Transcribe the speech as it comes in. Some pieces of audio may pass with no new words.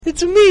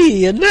It's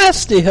me, a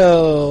nasty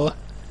hoe.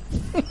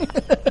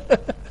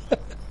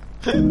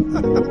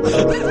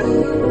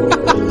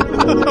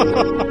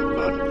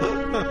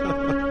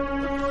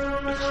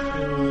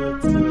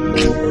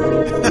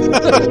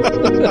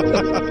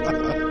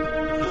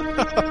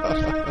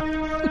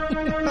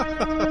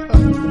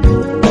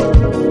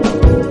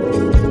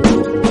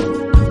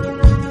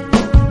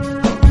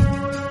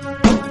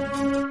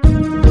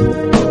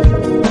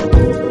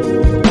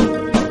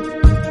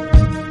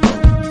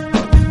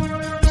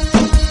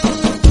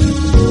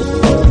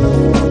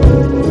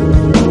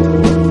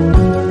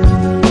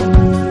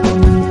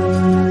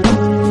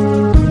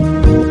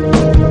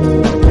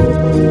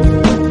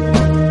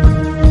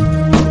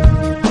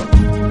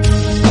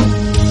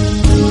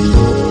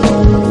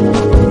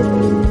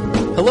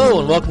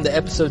 Welcome to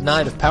episode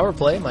 9 of Power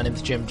Play. My name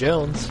is Jim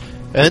Jones.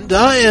 And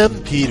I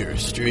am Peter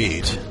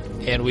Street.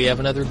 And we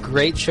have another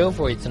great show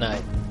for you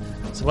tonight.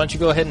 So why don't you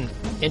go ahead and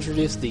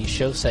introduce the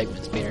show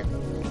segments, Peter?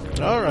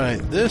 Alright,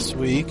 this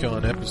week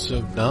on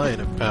episode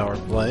 9 of Power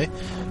Play,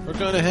 we're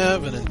going to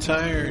have an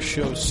entire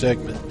show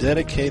segment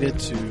dedicated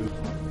to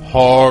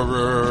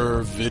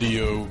horror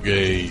video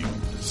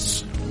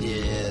games.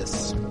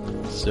 Yes.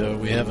 So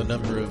we have a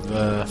number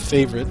of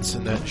favorites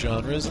in that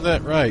genre. Isn't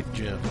that right,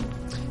 Jim?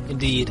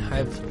 Indeed, I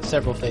have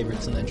several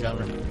favorites in that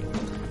genre.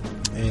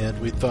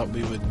 And we thought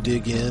we would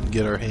dig in,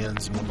 get our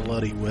hands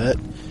bloody wet,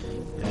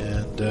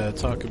 and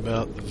talk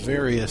about the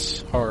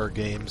various horror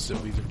games that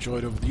we've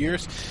enjoyed over the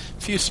years.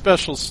 A few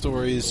special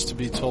stories to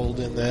be told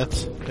in that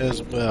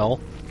as well.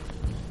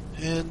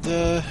 And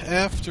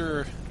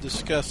after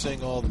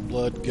discussing all the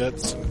blood,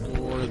 guts, and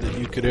gore that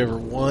you could ever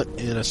want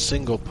in a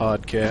single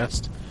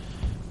podcast,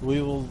 we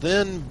will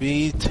then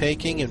be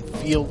taking and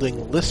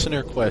fielding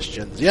listener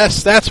questions.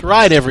 Yes, that's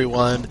right,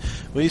 everyone.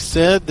 We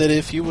said that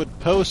if you would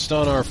post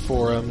on our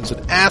forums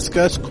and ask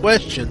us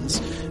questions,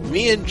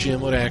 me and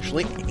Jim would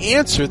actually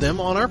answer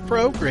them on our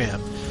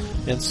program.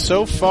 And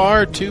so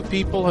far, 2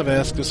 people have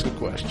asked us a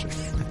question.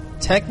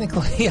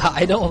 Technically,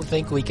 I don't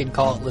think we can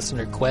call it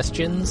listener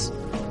questions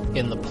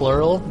in the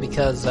plural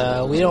because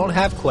we don't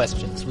have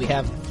questions. We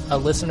have a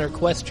listener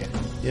question.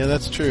 Yeah,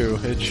 that's true.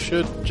 It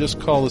should just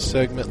call the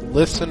segment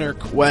Listener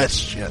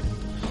Question.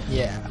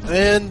 Yeah.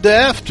 And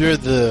after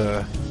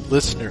the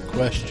Listener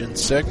Question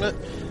segment,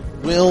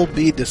 we'll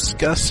be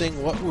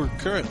discussing what we're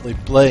currently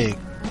playing.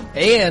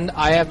 And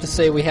I have to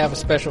say we have a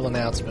special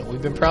announcement.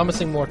 We've been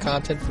promising more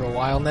content for a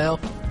while now,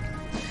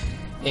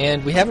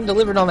 and we haven't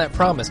delivered on that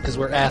promise because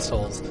we're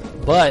assholes.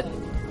 But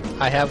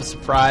I have a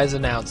surprise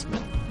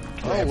announcement.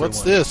 Oh,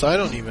 what's this? I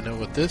don't even know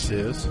what this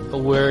is.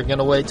 We're going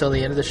to wait till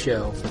the end of the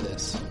show for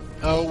this.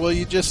 Oh, well,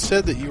 you just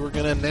said that you were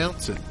going to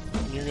announce it.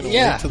 You're going to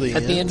wait till the end? Yeah,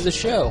 at the end of the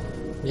show.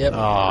 Yep.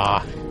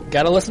 Ah.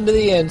 Got to listen to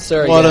the end,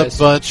 sorry guys.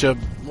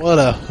 What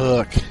a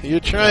hook.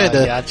 You're trying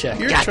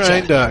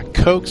trying to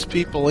coax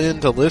people in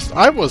to listen.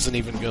 I wasn't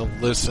even going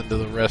to listen to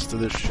the rest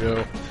of this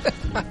show.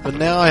 But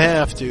now I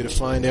have to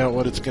find out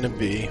what it's going to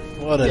be.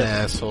 What an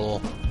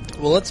asshole.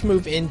 Well, let's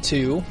move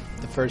into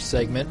the first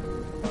segment.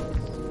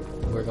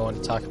 We're going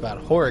to talk about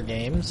horror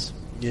games.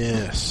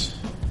 Yes.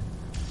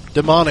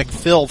 Demonic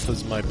filth,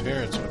 as my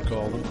parents would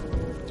call them.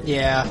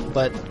 Yeah,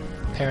 but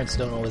parents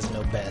don't always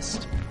know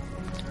best.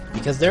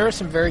 Because there are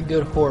some very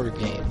good horror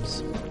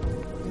games.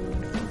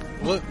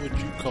 What would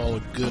you call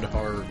a good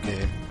horror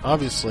game?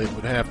 Obviously, it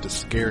would have to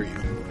scare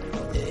you.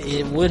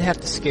 It would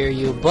have to scare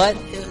you, but,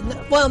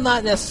 well,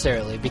 not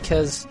necessarily,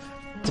 because,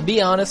 to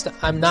be honest,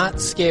 I'm not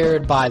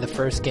scared by the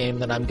first game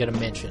that I'm going to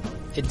mention.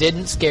 It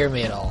didn't scare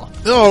me at all.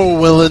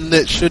 Oh, well, then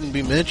it shouldn't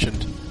be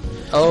mentioned.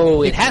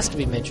 Oh, it has to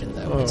be mentioned,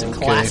 though. It's a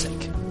classic.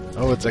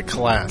 Oh, it's a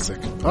classic.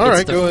 All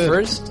right, go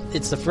ahead.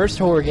 It's the first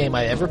horror game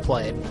I ever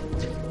played.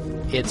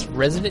 It's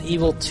Resident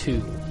Evil 2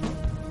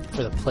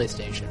 for the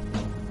PlayStation.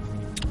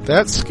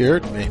 That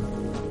scared me.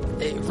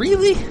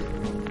 Really?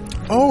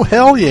 Oh,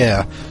 hell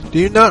yeah. Do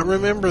you not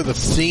remember the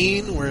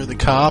scene where the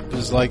cop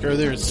is like, or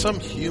there's some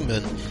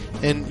human,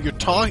 and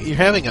you're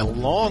having a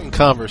long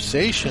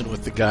conversation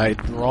with the guy,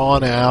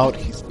 drawn out,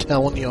 he's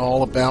telling you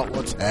all about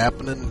what's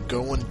happening and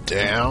going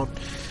down,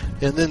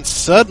 and then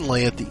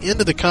suddenly, at the end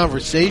of the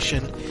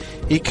conversation,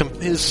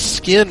 his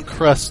skin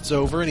crusts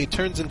over, and he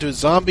turns into a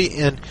zombie,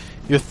 and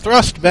you're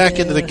thrust back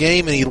into the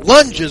game, and he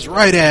lunges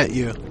right at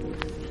you.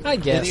 I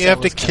guess. And you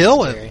have to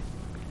kill him.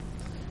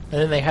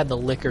 And then they had the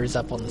lickers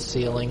up on the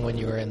ceiling when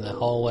you were in the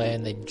hallway,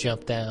 and they'd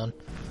jump down.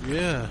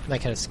 Yeah. That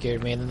kind of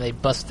scared me. And then they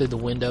bust through the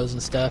windows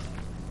and stuff.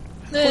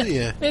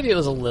 Yeah. Maybe it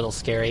was a little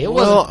scary.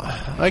 Well,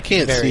 I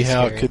can't see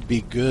how scary. It could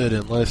be good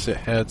unless it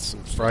had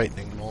some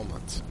frightening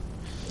moments.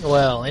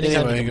 Well,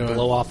 anytime you can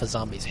blow off a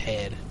zombie's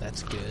head,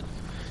 that's good.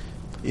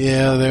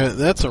 Yeah,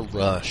 that's a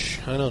rush.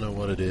 I don't know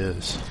what it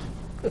is.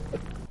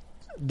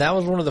 That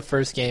was one of the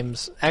first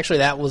games. Actually,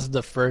 that was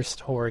the first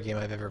horror game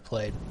I've ever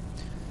played.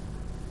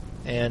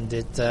 And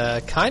it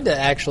kind of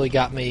actually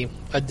got me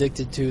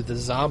addicted to the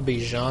zombie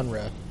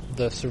genre,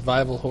 the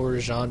survival horror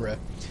genre.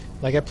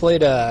 Like, I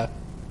played,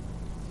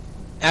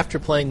 after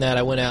playing that,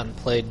 I went out and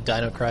played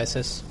Dino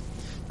Crisis.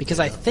 Because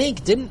I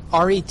think, didn't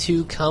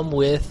RE2 come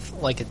with,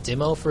 like, a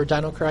demo for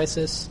Dino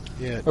Crisis?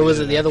 Yeah. Or was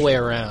it the other way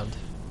around?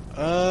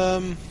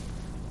 Um,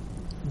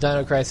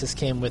 Dino Crisis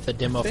came with a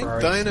demo I think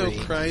for RE3.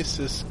 Dino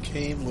Crisis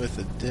came with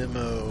a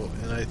demo,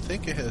 and I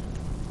think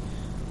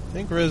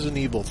Resident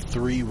Evil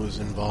 3 was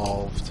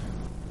involved.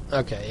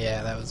 Okay,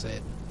 yeah, that was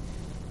it.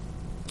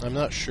 I'm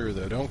not sure,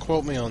 though. Don't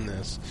quote me on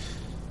this.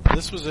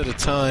 This was at a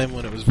time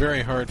when it was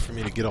very hard for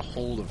me to get a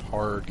hold of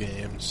horror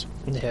games.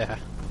 Yeah.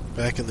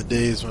 Back in the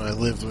days when I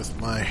lived with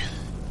my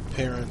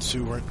parents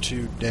who weren't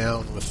too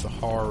down with the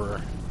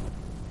horror.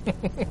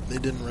 They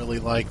didn't really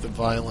like the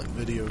violent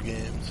video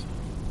games.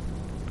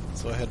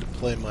 So I had to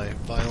play my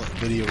violent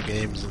video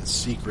games in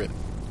secret,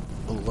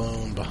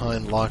 alone,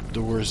 behind locked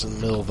doors in the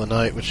middle of the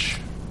night, which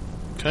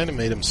kind of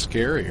made them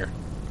scarier.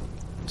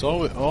 It's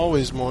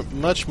always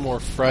much more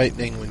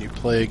frightening when you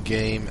play a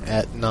game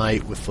at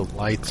night with the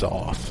lights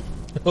off.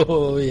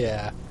 Oh,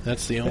 yeah.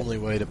 That's the only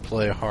way to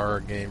play a horror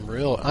game,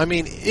 I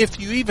mean, if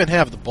you even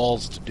have the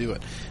balls to do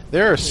it.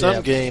 There are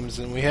some games,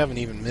 and we haven't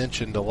even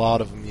mentioned a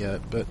lot of them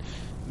yet, but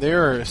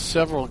there are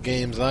several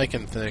games I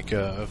can think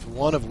of,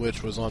 one of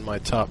which was on my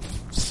top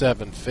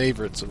 7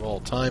 favorites of all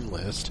time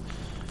list,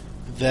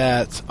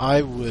 that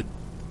I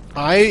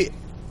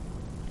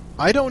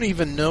don't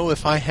even know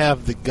if I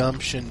have the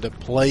gumption to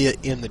play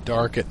it in the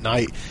dark at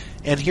night.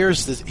 And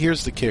here's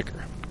the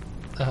kicker.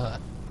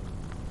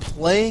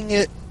 Playing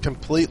it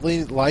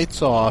completely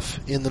lights off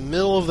in the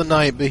middle of the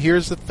night, but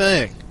here's the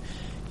thing.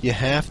 You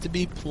have to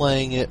be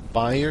playing it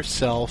by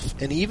yourself,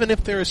 and even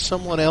if there is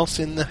someone else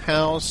in the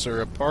house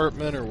or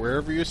apartment or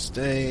wherever you're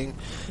staying,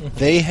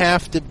 they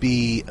have to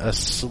be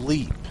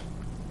asleep.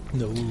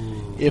 No.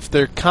 If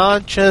they're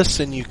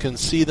conscious and you can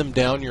see them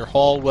down your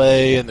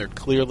hallway and they're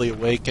clearly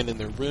awakened in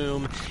their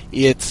room,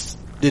 it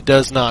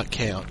does not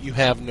count. You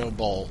have no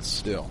balls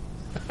still.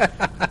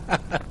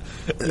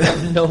 You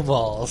have no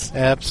balls.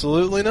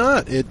 Absolutely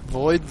not. It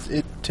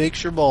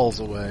takes your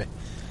balls away.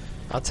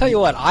 I'll tell you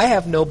what, I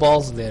have no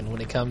balls then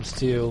when it comes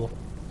to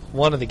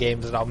one of the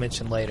games that I'll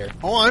mention later.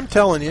 Oh, I'm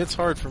telling you, it's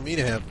hard for me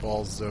to have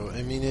balls, though.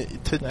 I mean,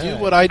 to do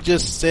what I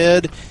just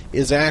said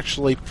is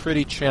actually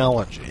pretty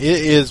challenging. It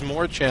is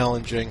more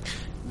challenging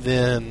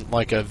than,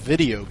 like, a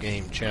video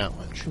game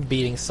challenge.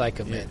 Beating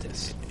Psycho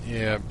Mantis.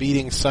 Yeah,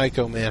 beating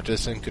Psycho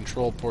Mantis in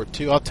Control Port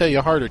 2. I'll tell you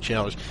a harder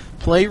challenge.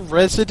 Play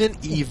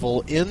Resident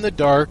Evil in the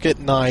dark at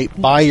night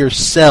by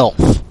yourself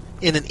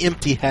in an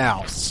empty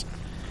house.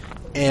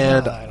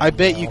 And I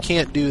bet you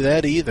can't do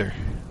that either.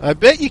 I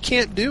bet you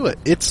can't do it.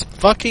 It's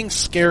fucking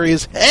scary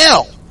as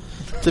hell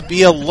to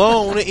be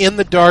alone in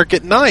the dark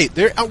at night.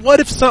 What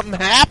if something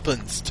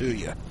happens to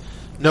you?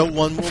 No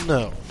one will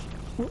know.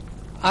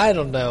 I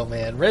don't know,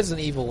 man.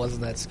 Resident Evil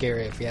wasn't that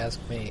scary, if you ask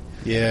me.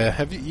 Yeah.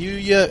 Have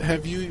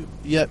you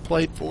yet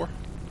played 4?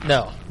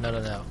 No.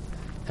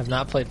 Have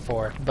not played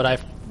 4, but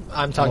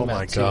I'm talking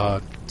about 2.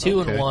 God. 2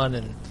 Okay. and 1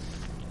 and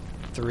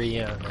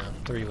 3. I don't know.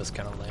 3 was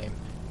kind of lame.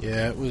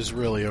 Yeah, it was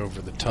really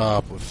over the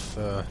top with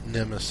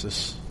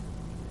Nemesis.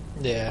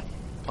 Yeah.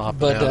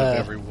 Popping out of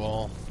every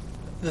wall.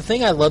 The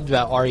thing I loved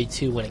about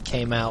RE2 when it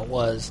came out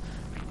was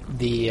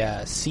the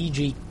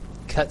CG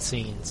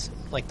cutscenes.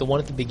 Like the one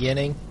at the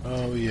beginning.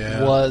 Oh,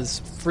 yeah.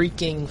 Was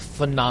freaking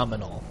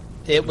phenomenal.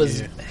 It was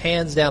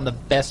hands down the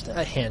best.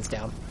 Hands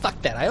down. Fuck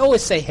that. I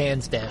always say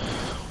hands down.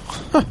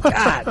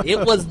 God, it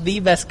was the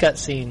best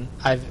cutscene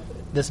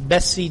this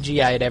best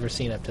CG I had ever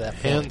seen up to that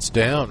point. Hands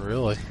down,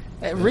 really.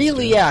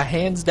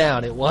 Hands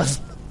down, it was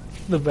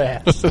the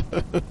best.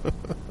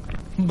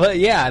 But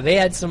yeah, they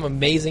had some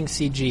amazing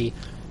CG.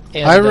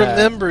 And, I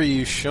remember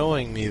you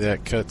showing me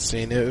that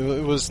cutscene.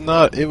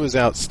 It was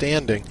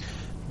outstanding.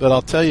 But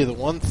I'll tell you, the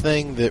one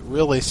thing that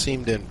really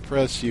seemed to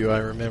impress you, I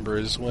remember,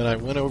 is when I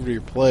went over to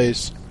your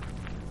place,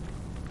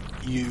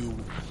 you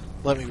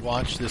let me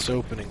watch this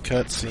opening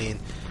cutscene,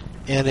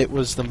 and it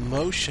was the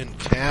motion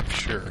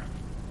capture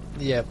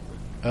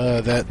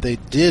that they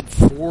did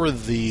for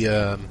the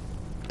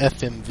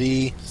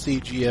FMV,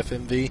 CG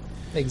FMV.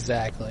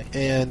 Exactly.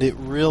 And it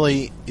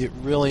really,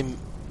 made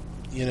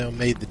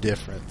the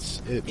difference.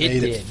 It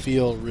made it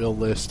feel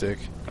realistic.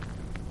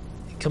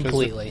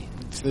 Completely.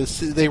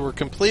 They were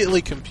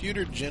completely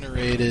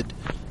computer-generated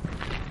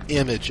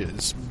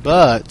images,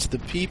 but the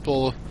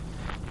people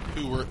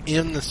who were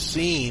in the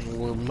scene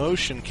were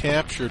motion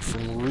captured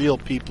from real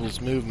people's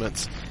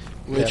movements,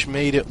 which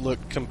made it look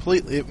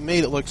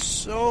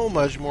so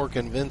much more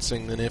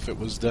convincing than if it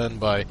was done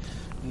by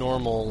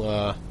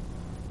normal,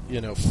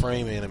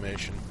 frame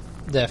animation.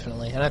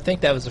 Definitely. And I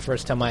think that was the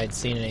first time I had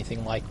seen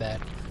anything like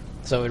that.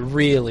 So it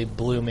really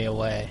blew me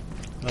away.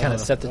 It kind of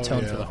set the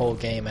tone for the whole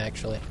game,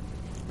 actually.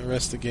 The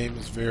rest of the game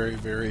is very,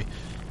 very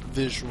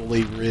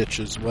visually rich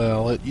as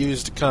well. It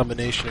used a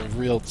combination of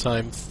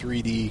real-time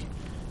 3D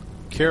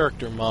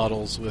character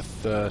models with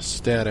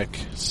static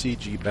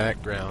CG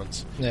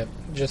backgrounds. Yeah,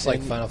 just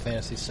like Final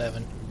Fantasy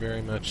VII.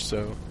 Very much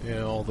so.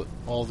 Yeah, all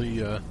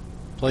the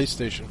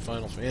PlayStation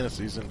Final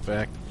Fantasies, in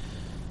fact,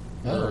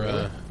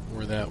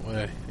 were that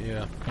way.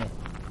 Yeah,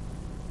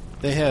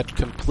 they had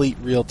complete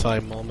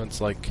real-time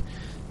moments like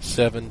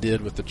 7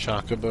 did with the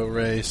Chocobo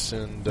race,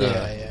 and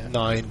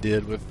 9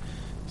 did with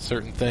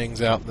certain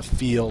things out in the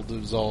field. It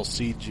was all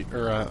CG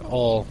or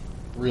all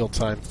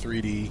real-time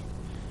 3D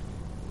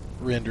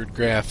rendered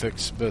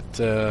graphics,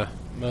 but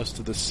most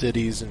of the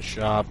cities and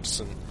shops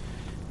and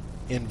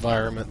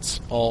environments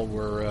all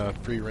were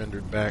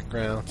pre-rendered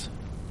backgrounds.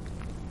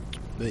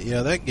 But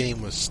yeah, that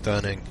game was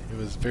stunning. It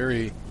was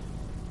very,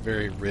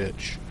 very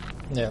rich.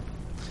 Yeah.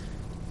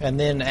 And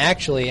then,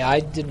 actually, I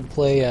didn't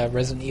play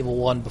Resident Evil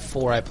 1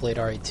 before I played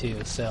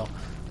RE2, so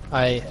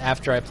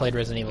after I played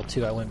Resident Evil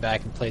 2, I went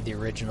back and played the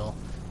original.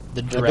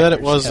 I bet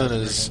it wasn't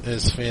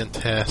as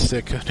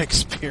fantastic an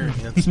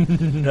experience.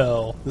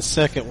 No. The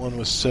second one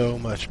was so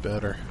much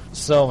better.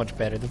 So much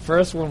better. The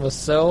first one was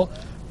so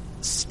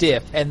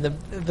stiff, and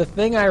the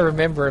thing I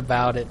remember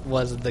about it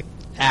was the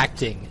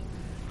acting.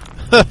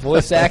 The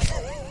voice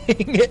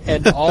acting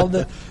and all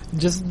the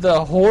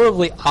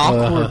horribly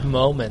awkward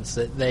moments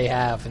that they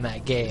have in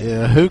that game.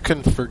 Yeah, who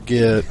can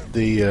forget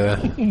the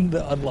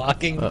the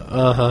unlocking?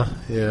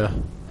 Yeah.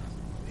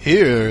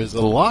 Here is a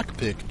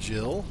lockpick,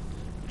 Jill.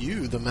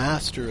 You, the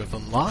master of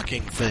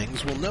unlocking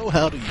things, will know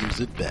how to use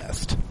it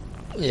best.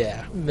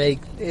 Yeah,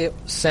 it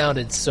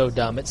sounded so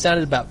dumb. It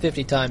sounded about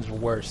 50 times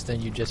worse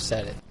than you just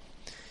said it.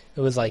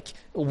 It was like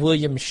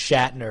William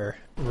Shatner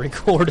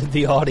recorded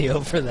the audio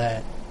for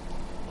that.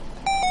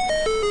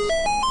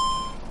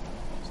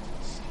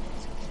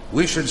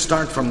 We should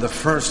start from the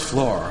first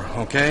floor,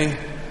 okay?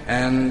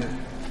 And,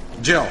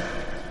 Jill,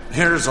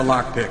 here's a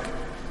lockpick.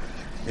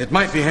 It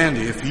might be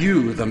handy if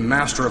you, the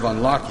master of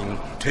unlocking,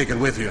 take it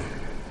with you.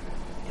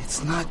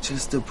 It's not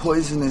just a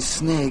poisonous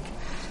snake.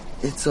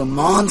 It's a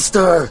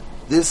monster.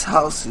 This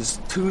house is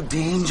too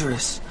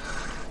dangerous.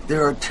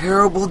 There are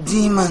terrible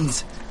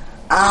demons.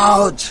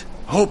 Ouch!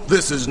 Hope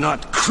this is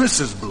not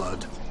Chris's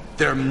blood.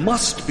 There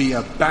must be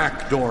a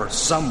back door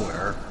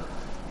somewhere.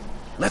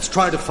 Let's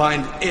try to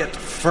find it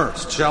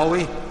first, shall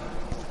we?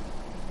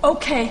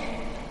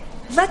 Okay.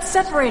 Let's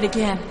separate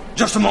again.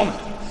 Just a moment.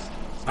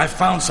 I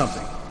found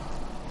something.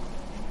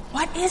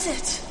 What is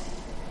it?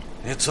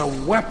 It's a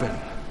weapon.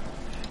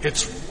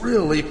 It's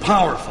really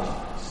powerful,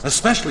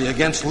 especially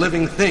against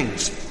living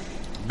things.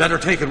 Better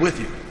take it with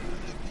you.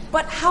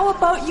 But how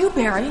about you,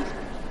 Barry?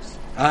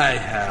 I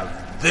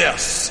have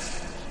this.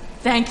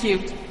 Thank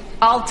you.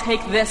 I'll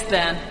take this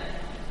then.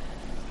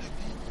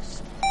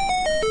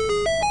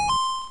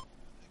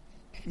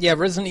 Yeah,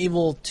 Resident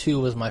Evil 2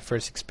 was my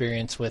first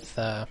experience with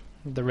the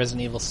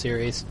Resident Evil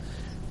series.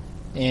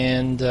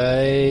 And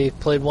I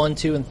played 1,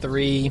 2, and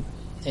 3,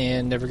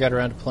 and never got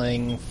around to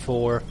playing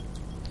 4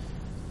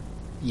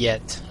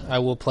 yet. I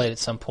will play it at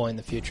some point in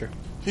the future.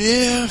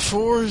 Yeah,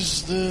 4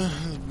 is the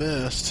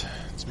best.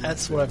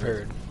 That's what I've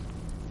heard.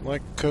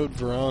 Like Code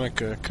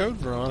Veronica. Code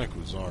Veronica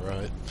was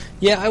alright.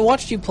 Yeah, I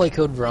watched you play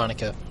Code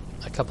Veronica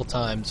a couple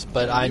times,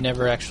 but I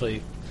never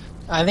actually...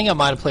 I think I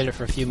might have played it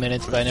for a few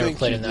minutes, but I never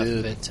played enough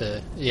of it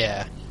to...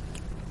 Yeah.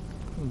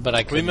 But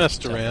I couldn't. We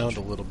messed around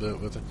a little bit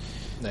with it.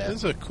 Yeah.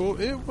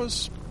 It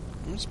was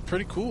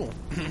pretty cool.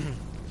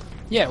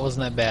 Yeah, it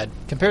wasn't that bad.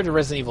 Compared to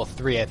Resident Evil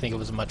 3, I think it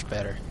was much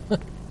better.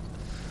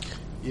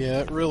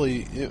 Yeah,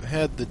 it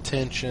had the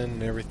tension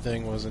and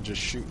everything, wasn't just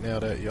shooting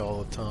out at you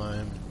all the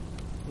time.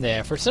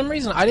 Yeah, for some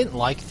reason I didn't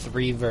like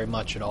 3 very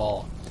much at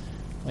all.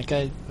 Like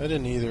I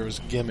didn't either, it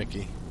was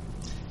gimmicky.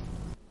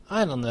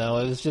 I don't know,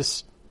 it was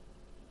just...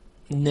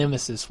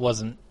 Nemesis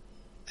wasn't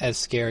as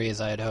scary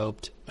as I had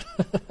hoped.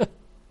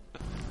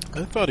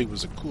 I thought he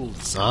was a cool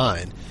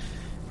design.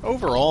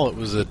 Overall, it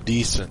was a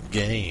decent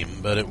game,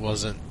 but it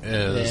wasn't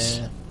as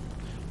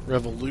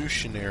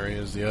revolutionary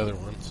as the other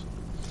ones.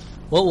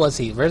 What was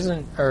he?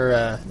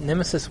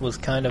 Nemesis was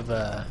kind of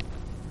a...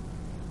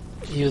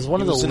 He was one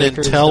of the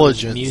lickers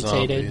intelligent that was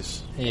mutated.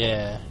 Zombies.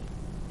 Yeah.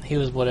 He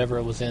was whatever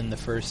it was in the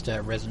first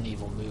Resident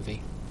Evil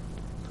movie.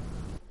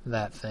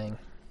 That thing.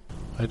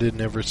 I did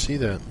never see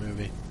that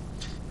movie.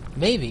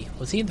 Maybe.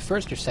 Was he in the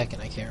first or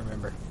second? I can't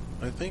remember.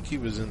 I think he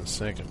was in the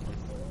second one.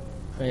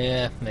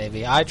 Yeah,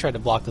 maybe. I tried to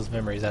block those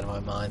memories out of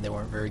my mind. They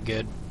weren't very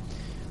good.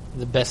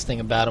 The best thing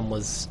about him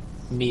was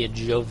Mia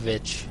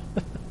Jovovich.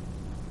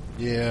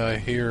 Yeah, I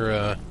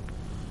hear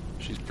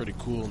she's pretty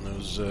cool in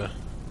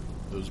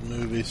those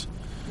movies.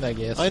 I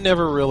guess. I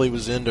never really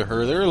was into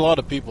her. There are a lot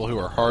of people who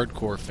are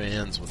hardcore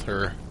fans with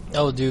her.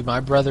 Oh, dude, my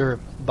brother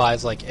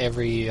buys like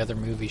every other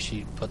movie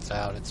she puts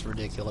out. It's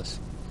ridiculous.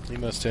 He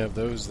must have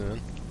those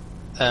then.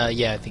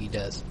 Yeah, I think he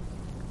does.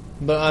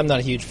 But I'm not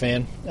a huge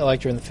fan. I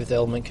liked her in The Fifth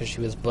Element because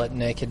she was butt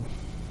naked.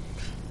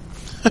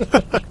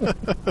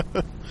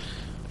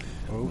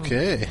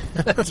 Okay.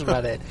 That's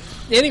about it.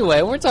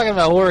 Anyway, we're talking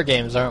about horror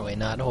games, aren't we?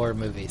 Not horror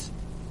movies.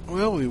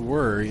 Well, we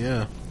were,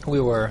 yeah. We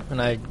were,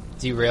 and I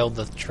derailed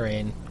the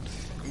train.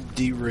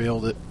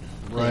 Derailed it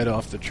right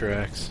off the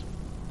tracks.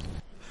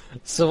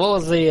 So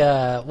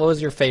what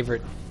was your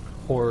favorite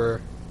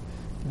horror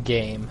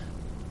game?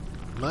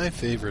 My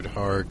favorite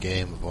horror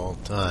game of all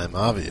time,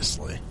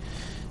 obviously,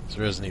 is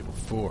Resident Evil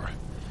 4.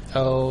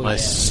 Oh, My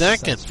yes,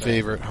 second that's right.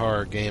 favorite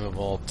horror game of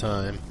all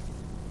time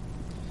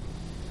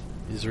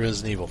is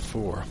Resident Evil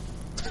 4.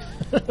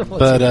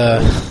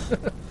 But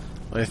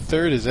my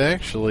third is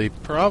actually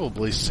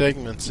probably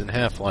Segments in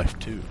Half-Life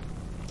 2.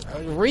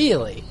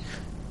 Really?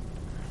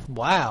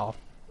 Wow.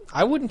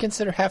 I wouldn't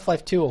consider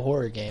Half-Life 2 a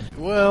horror game.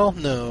 Well,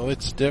 no,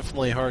 it's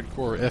definitely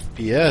hardcore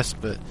FPS,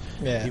 but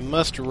Yeah. you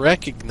must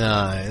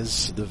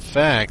recognize the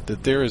fact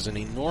that there is an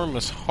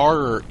enormous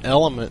horror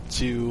element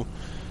to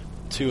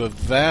a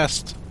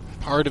vast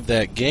part of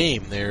that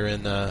game there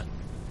in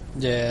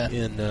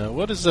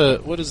what is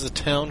the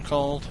town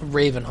called?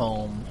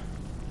 Ravenholm.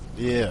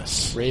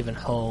 Yes.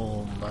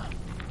 Ravenholm.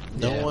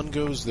 No Yeah. one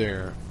goes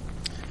there.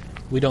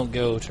 We don't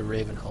go to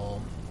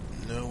Ravenholm.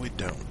 No, we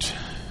don't.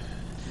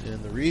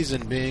 And the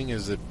reason being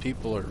is that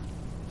people are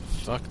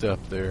fucked up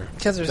there.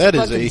 Because there's That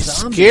is fucking a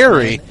zombies,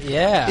 scary. man.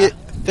 Yeah.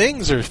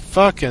 Things are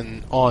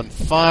fucking on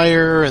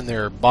fire, and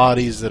there are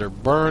bodies that are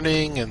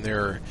burning, and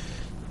there are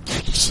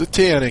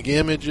satanic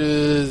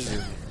images.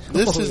 And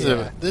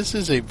this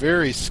is a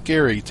very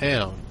scary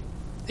town.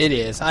 It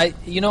is. I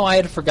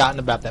had forgotten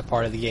about that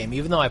part of the game,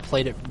 even though I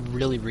played it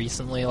really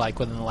recently, like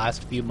within the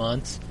last few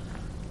months.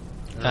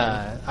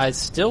 I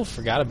still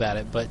forgot about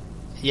it, but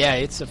yeah,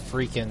 it's a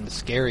freaking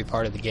scary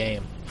part of the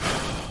game.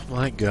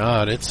 My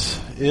God, it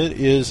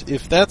is.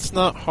 If that's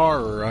not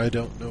horror, I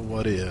don't know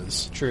what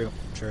is. True.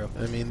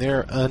 I mean, there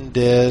are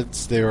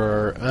undeads. There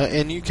are,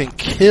 and you can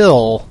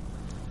kill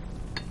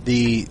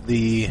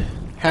the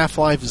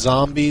Half-Life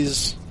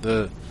zombies,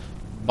 the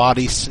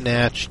body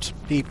snatched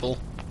people.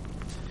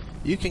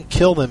 You can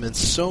kill them in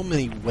so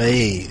many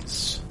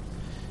ways.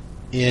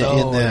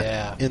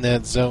 In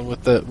that zone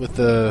with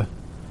the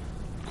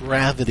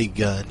gravity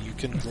gun, you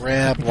can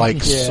grab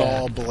like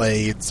saw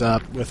blades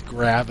up with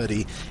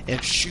gravity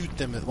and shoot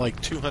them at like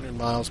 200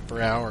 miles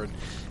per hour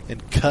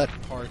and cut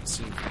parts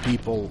of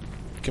people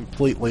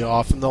completely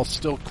off, and they'll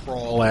still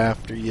crawl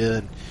after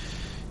you.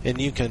 And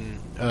you can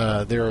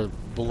there are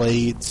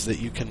blades that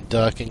you can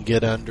duck and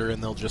get under,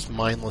 and they'll just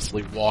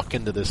mindlessly walk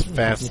into this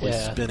fastly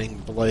spinning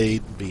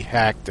blade and be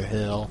hacked to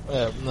hell.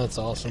 That's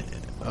awesome.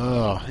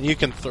 Oh, and you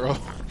can throw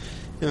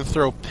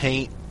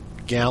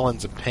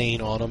gallons of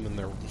paint on them, and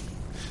they're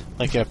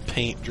like have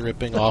paint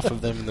dripping off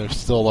of them, and they're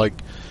still like,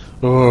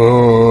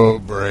 oh,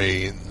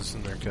 brains,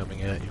 and they're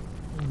coming at you.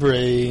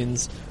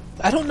 Brains.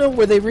 I don't know,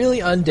 were they really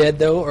undead,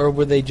 though, or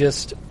were they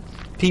just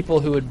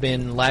people who had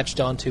been latched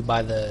onto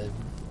by the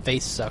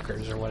face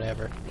suckers or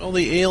whatever? Well,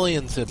 the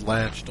aliens had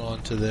latched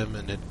onto them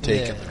and had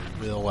taken their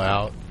will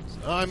out.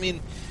 I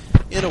mean,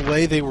 in a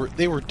way, they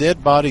were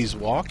dead bodies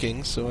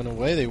walking, so in a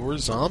way, they were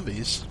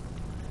zombies.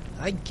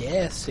 I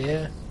guess,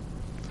 yeah.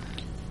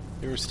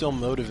 They were still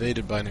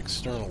motivated by an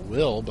external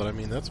will, but I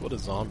mean, that's what a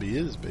zombie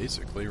is,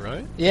 basically,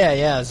 right?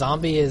 Yeah, a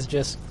zombie is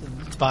just,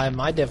 by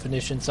my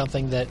definition,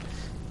 something that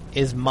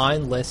is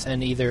mindless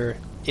and either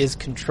is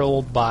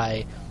controlled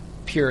by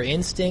pure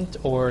instinct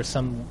or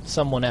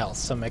someone else,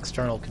 some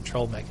external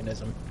control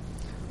mechanism.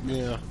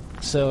 Yeah.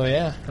 So,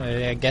 yeah,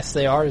 I guess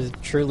they are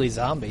truly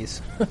zombies.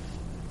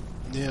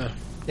 Yeah.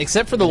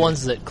 Except for the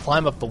ones that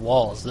climb up the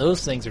walls.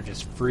 Those things are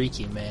just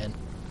freaky, man.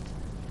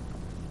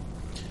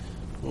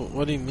 Well,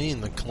 what do you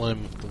mean, the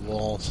climb up the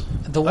walls?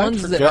 The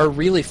ones that are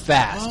really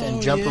fast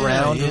and jump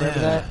around, remember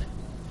that?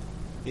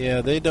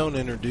 Yeah, they don't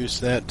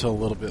introduce that till a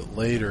little bit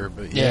later,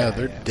 but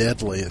they're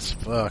deadly as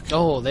fuck.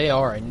 Oh, they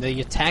are, and they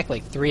attack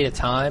like 3 at a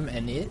time,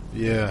 and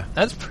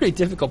that's a pretty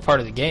difficult part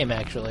of the game,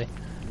 actually.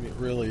 It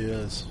really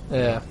is.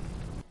 Yeah.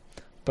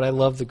 But I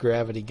love the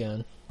gravity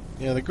gun.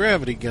 Yeah, the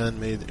gravity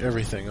gun made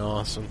everything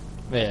awesome.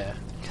 Yeah.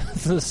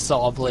 The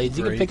saw blades.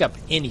 You can pick up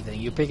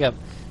anything. You pick up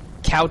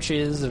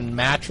couches and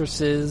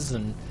mattresses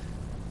and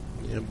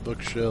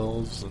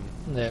bookshelves and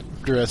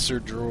dresser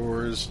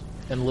drawers.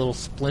 And little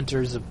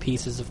splinters of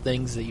pieces of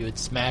things that you had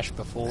smashed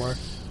before.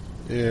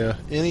 Yeah,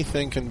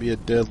 anything can be a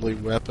deadly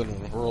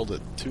weapon when hurled at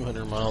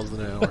 200 miles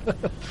an hour.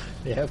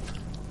 Yep.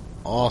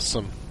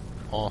 Awesome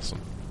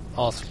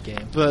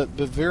game. But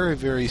very,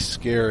 very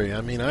scary.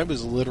 I mean, I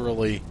was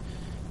literally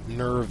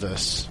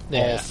nervous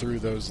all through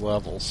those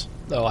levels.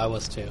 Oh, I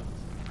was too.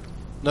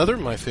 Another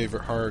of my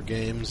favorite horror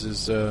games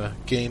is a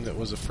game that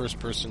was a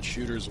first-person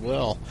shooter as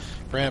well.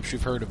 Perhaps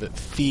you've heard of it,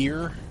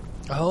 Fear.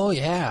 Oh,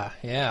 yeah.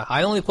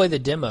 I only played the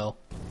demo.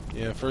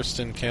 Yeah, First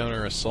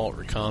Encounter Assault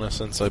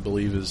Reconnaissance, I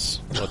believe,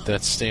 is what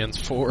that stands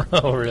for.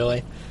 Oh,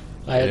 really?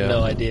 I had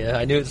no idea.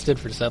 I knew it stood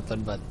for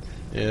something, but...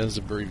 Yeah, it's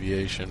an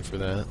abbreviation for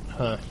that.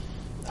 Huh.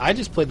 I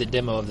just played the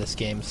demo of this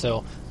game,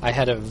 so I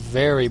had a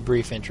very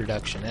brief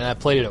introduction, and I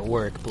played it at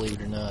work, believe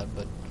it or not,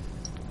 but...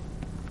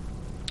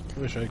 I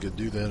wish I could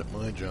do that at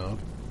my job.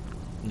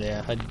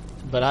 Yeah,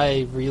 but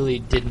I really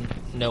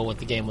didn't know what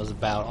the game was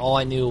about. All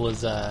I knew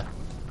was the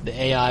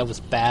AI was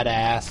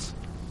badass,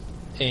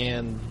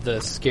 and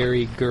the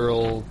scary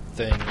girl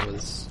thing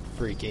was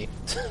freaky.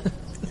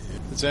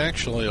 It's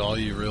actually all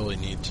you really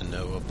need to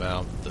know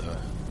about the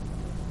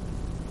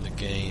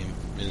game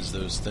is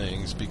those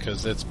things,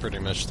 because that's pretty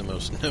much the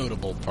most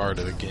notable part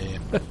of the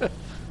game.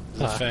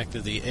 The fact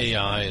that the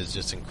AI is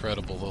just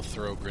incredible. They'll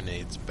throw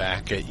grenades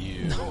back at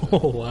you.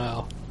 Oh,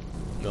 wow.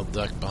 They'll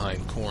duck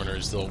behind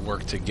corners. They'll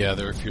work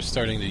together. If you're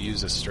starting to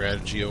use a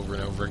strategy over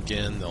and over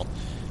again,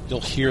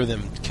 you'll hear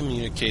them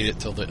communicate it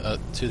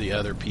to the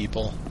other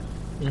people.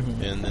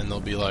 and then they'll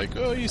be like,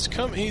 "Oh,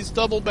 he's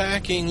double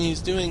backing,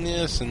 he's doing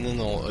this," and then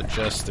they'll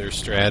adjust their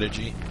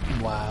strategy.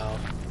 Wow.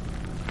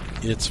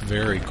 It's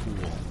very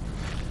cool.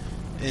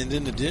 And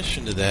in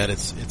addition to that,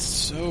 it's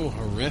so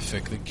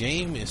horrific. The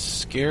game is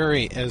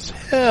scary as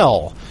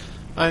hell.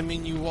 I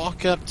mean, you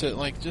walk up to,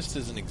 like, just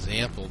as an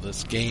example,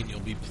 this game you'll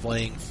be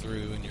playing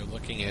through, and you're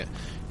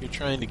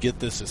trying to get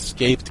this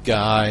escaped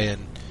guy,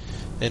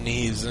 and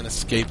he's an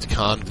escaped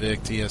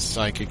convict. He has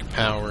psychic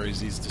powers.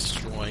 He's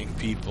destroying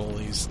people.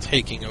 He's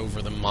taking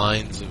over the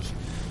minds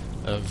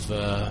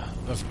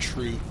of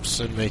troops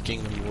and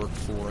making them work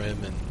for him.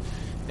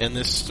 And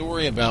this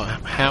story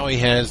about how he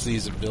has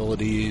these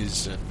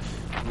abilities and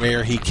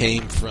where he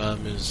came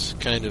from is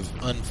kind of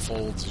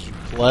unfolds as you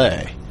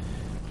play.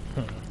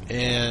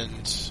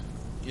 And,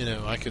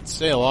 I could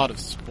say a lot of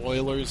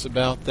spoilers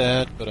about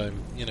that, but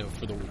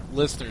for the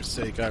listener's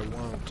sake, I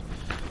won't.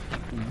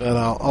 But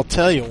I'll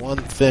tell you one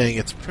thing: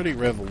 it's pretty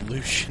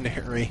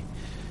revolutionary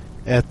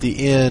at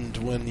the end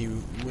when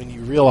you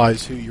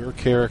realize who your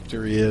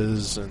character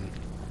is, and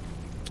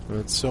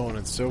so on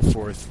and so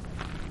forth.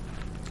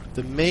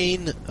 The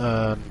main,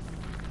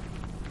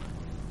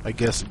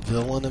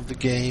 villain of the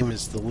game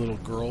is the little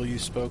girl you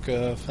spoke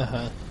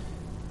of,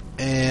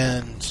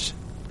 and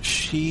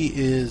she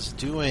is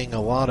doing a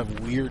lot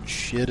of weird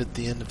shit at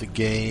the end of the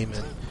game,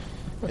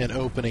 and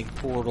opening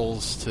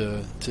portals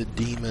to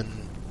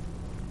demon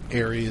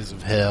areas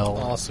of hell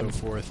and so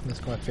forth.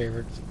 That's my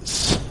favorite.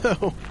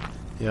 So,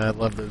 yeah, I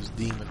love those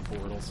demon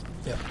portals.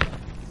 Yeah.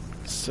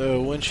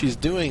 So when she's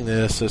doing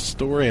this, a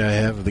story I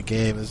have of the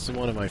game, this is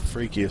one of my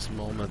freakiest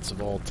moments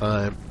of all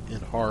time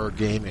in horror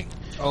gaming.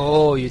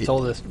 Oh, you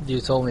told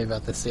me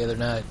about this the other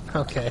night.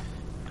 Okay.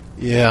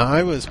 Yeah,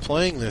 I was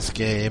playing this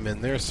game,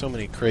 and there's so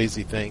many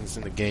crazy things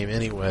in the game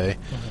anyway.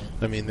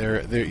 I mean,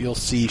 you'll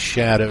see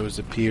shadows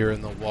appear,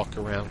 and they'll walk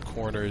around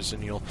corners,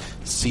 and you'll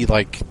see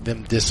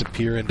them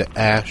disappear into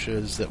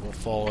ashes that will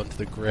fall into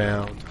the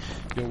ground.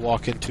 You'll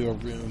walk into a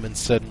room, and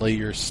suddenly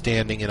you're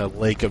standing in a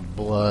lake of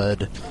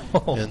blood,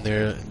 and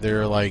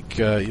they're like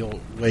you'll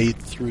wade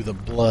through the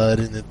blood,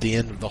 and at the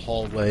end of the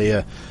hallway,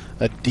 a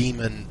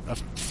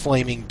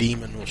flaming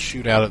demon will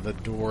shoot out of the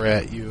door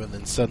at you, and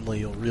then suddenly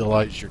you'll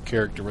realize your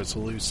character was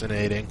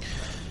hallucinating.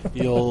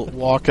 You'll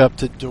walk up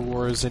to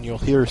doors, and you'll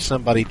hear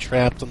somebody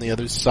trapped on the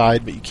other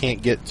side, but you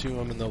can't get to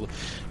them, and they'll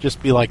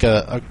just be like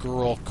a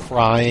girl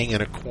crying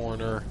in a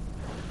corner,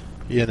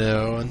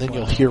 and then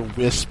you'll hear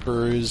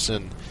whispers,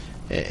 and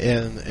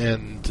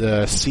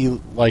see,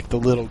 like, the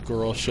little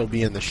girl, she'll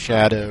be in the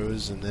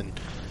shadows, and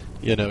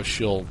then,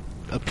 she'll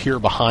appear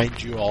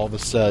behind you all of a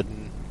sudden.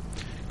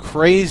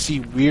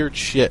 Crazy, weird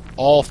shit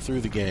all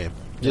through the game.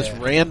 Just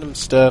random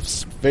stuff.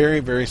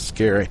 Very, very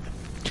scary.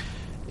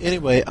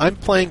 Anyway, I'm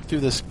playing through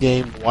this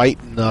game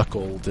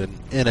white-knuckled and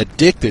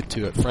addicted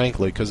to it,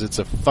 frankly, because it's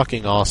a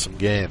fucking awesome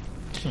game.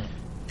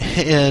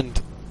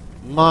 And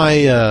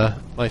my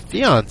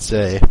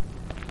fiancée,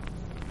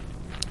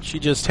 she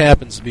just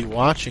happens to be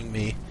watching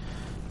me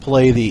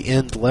play the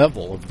end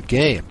level of the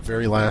game,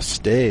 very last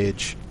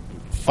stage,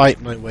 fight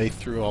my way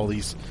through all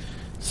these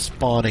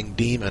spawning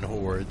demon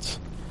hordes.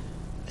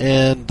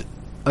 And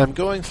I'm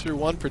going through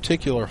one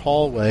particular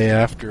hallway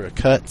after a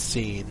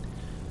cutscene,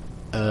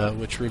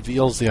 which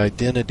reveals the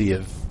identity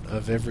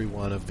of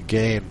everyone of the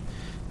game.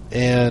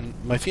 And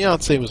my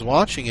fiancée was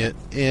watching it,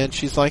 and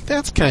she's like,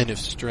 "That's kind of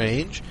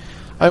strange.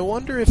 I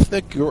wonder if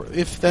that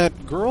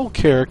girl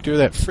character,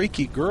 that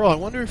freaky girl, I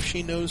wonder if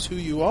she knows who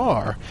you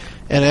are."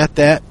 And at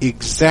that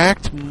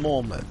exact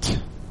moment,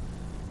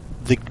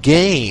 the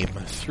game,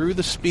 through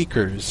the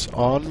speakers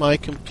on my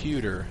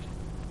computer,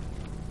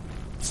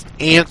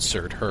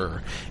 answered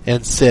her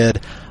and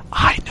said,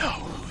 "I know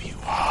who you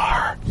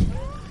are,"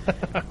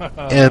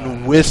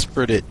 and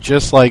whispered it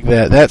just like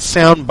that. That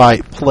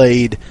soundbite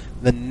played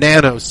the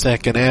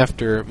nanosecond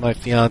after my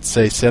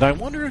fiancée said, "I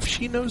wonder if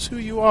she knows who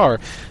you are."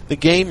 The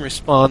game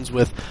responds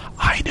with,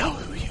 "I know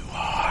who you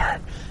are."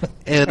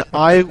 And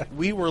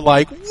we were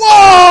like,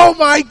 "Whoa,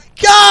 my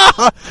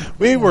God!"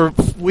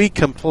 We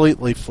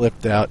completely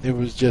flipped out. It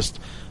was just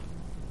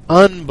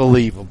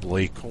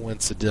unbelievably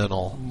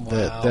coincidental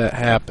that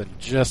happened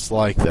just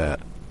like that.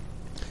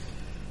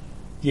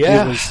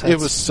 Yeah, it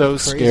was so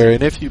crazy. Scary.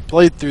 And if you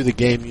played through the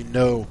game, you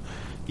know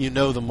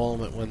the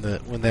moment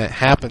when that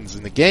happens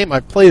in the game.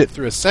 I played it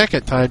through a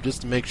second time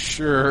just to make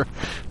sure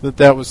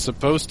that was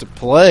supposed to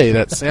play.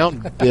 That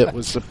sound bit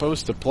was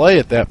supposed to play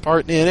at that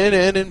part,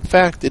 and in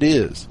fact it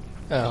is.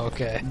 Oh,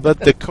 okay.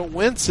 But the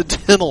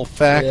coincidental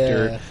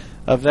factor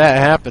of that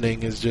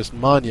happening is just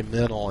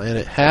monumental, and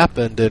it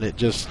happened, and it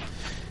just,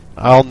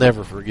 I'll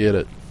never forget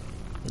it.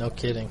 No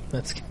kidding.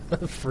 That's kind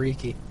of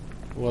freaky.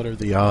 What are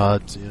the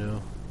odds,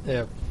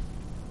 Yeah.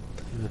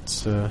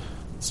 It's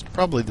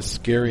probably the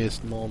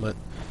scariest moment,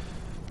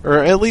 or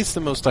at least the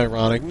most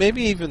ironic.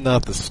 Maybe even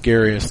not the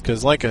scariest,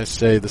 because like I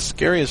say, the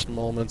scariest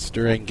moments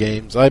during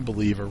games, I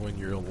believe, are when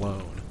you're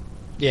alone.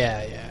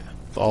 Yeah.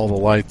 With all the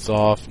lights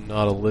off, and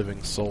not a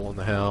living soul in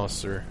the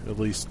house, or at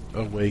least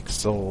awake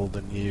soul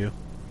than you.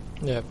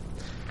 Yep.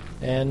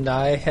 And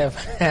I have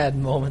had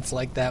moments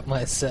like that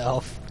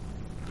myself.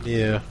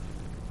 Yeah,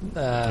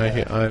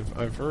 Uh,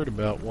 I've heard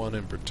about one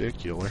in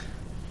particular.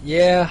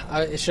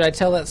 yeah, should I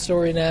tell that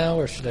story now,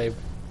 or should I?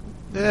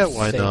 Yeah,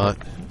 why save not?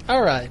 it?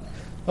 All right.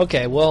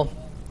 Okay, well,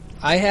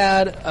 I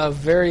had a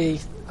very...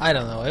 I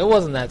don't know. It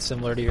wasn't that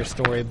similar to your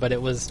story, but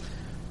it was...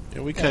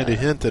 Yeah, we kind of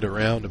hinted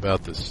around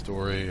about this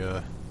story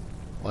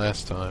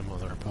last time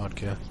on our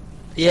podcast.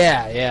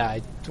 Yeah.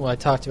 I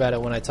talked about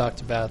it when I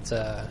talked about...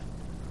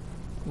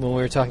 when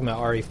we were talking about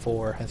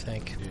RE4, I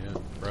think.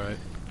 Yeah, right.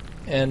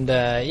 And,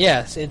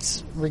 yes,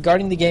 it's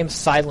regarding the game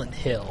Silent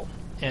Hill.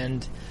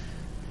 And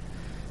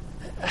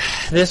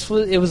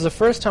it was the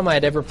first time I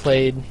had ever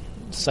played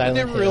Silent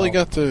Hill. I never really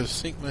got to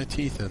sink my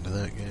teeth into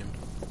that game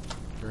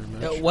very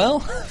much. Well,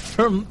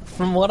 from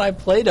what I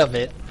played of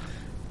it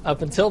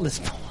up until this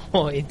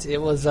point, it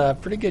was a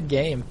pretty good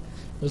game.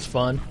 It was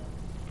fun.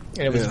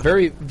 And it was Yeah.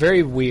 very,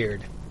 very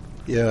weird.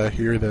 Yeah, I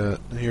hear that.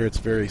 I hear it's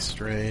very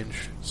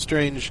strange.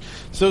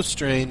 So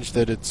strange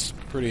that it's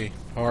pretty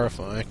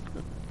horrifying.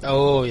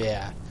 Oh,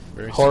 yeah.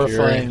 Very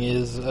Horrifying scary.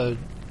 is a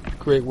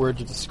great word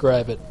to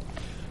describe it.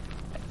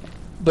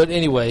 But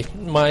anyway,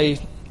 my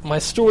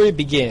story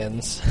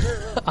begins.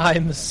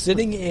 I'm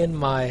sitting in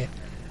my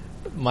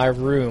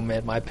room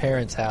at my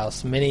parents'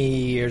 house many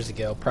years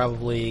ago,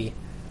 probably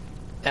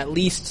at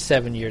least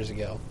 7 years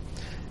ago.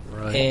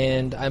 Right.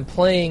 And I'm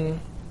playing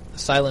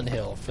Silent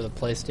Hill for the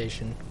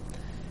PlayStation.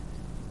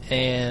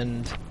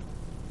 And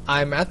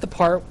I'm at the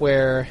part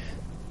where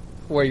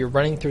you're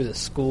running through the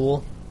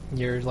school.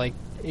 You're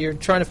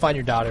trying to find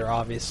your daughter,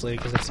 obviously,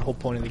 because that's the whole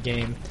point of the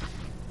game.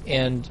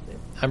 And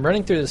I'm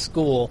running through the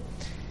school,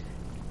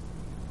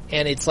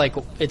 and it's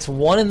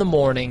 1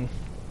 a.m.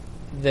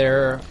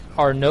 There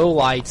are no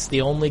lights.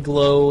 The only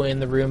glow in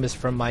the room is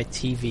from my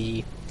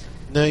TV.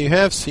 Now, you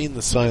have seen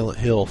the Silent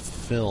Hill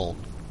film.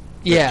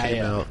 that Yeah, came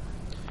yeah. out.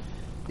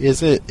 Is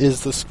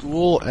the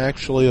school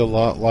actually a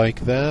lot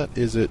like that?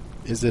 Is it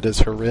as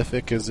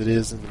horrific as it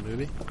is in the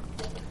movie?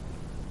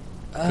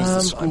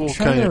 'Cause the I'm school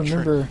trying to kinda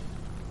remember.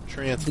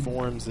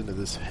 Transforms into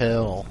this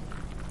hell.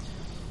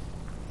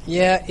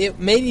 Yeah, it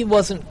maybe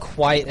wasn't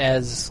quite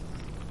as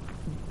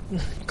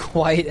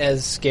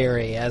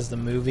scary as the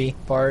movie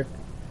part,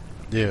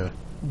 Yeah.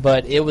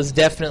 but it was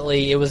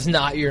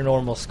not your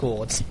normal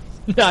school. It's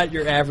not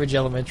your average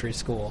elementary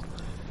school.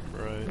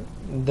 Right.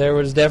 There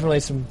was definitely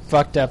some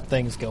fucked up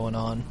things going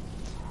on.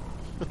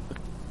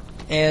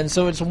 And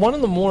so it's 1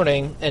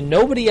 a.m, and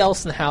nobody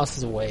else in the house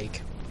is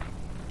awake.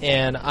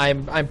 And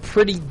I'm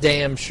pretty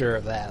damn sure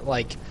of that.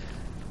 Like,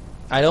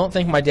 I don't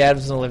think my dad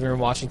was in the living room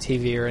watching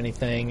TV or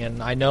anything,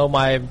 and I know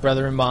my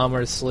brother and mom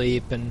are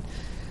asleep, and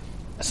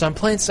so I'm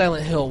playing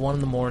Silent Hill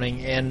 1 a.m,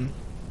 and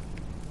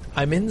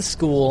I'm in the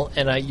school,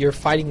 and you're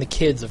fighting the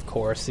kids, of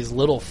course, these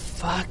little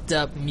fucked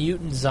up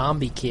mutant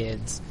zombie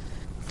kids.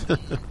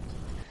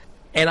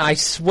 And I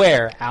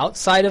swear,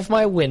 outside of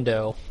my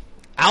window,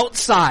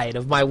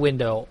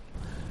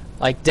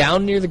 like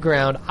down near the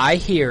ground, I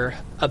hear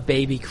a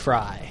baby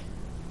cry.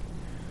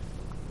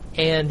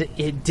 And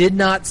it did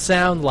not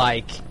sound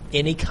like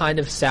any kind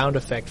of sound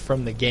effect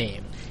from the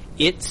game.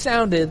 It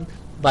sounded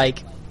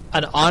like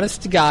an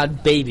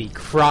honest-to-God baby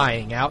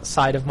crying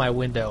outside of my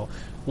window.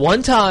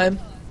 One time,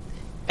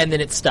 and then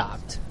it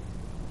stopped.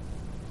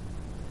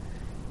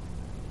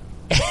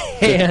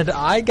 And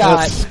I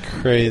got... That's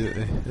crazy.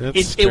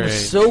 It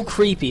was so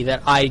creepy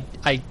that I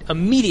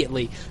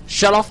immediately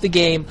shut off the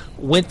game,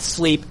 went to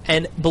sleep,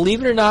 and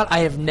believe it or not, I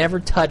have never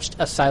touched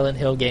a Silent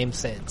Hill game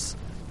since.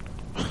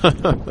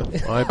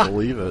 I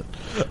believe it.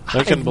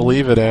 I can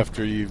believe it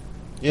after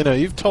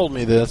you've told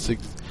me this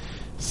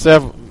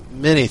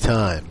many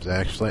times,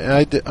 actually.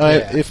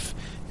 Yeah.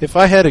 If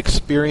I had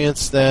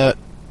experienced that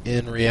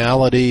in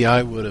reality,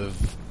 I would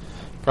have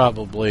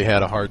probably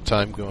had a hard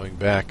time going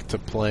back to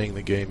playing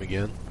the game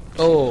again.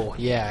 Oh,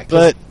 yeah.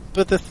 'Cause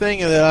But the thing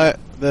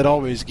that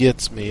always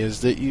gets me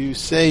is that you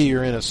say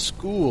you're in a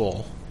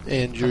school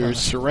and you're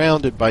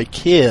surrounded by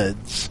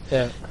kids,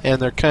 yeah.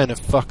 and they're kind of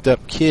fucked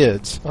up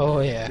kids. Oh,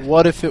 yeah.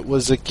 What if it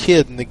was a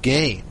kid in the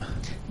game?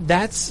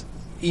 That's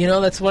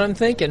what I'm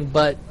thinking,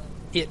 but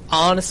it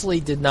honestly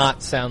did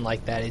not sound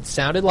like that. It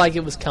sounded like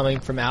it was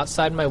coming from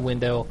outside my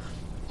window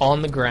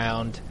on the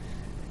ground.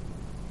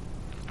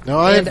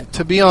 No,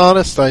 to be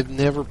honest, I've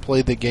never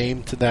played the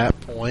game to that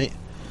point.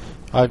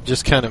 I've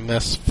just kind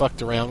of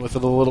fucked around with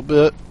it a little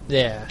bit.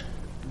 Yeah.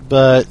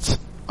 But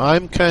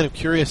I'm kind of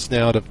curious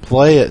now to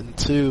play it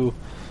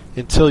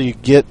until you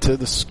get to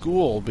the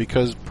school,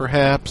 because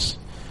perhaps,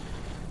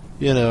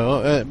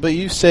 but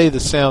you say the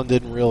sound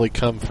didn't really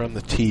come from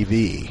the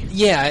TV.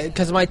 Yeah,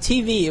 because my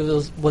TV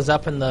was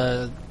up in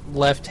the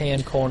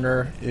left-hand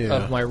corner Yeah.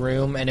 of my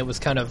room, and it was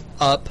kind of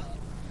up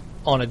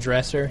on a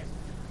dresser.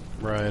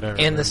 Right,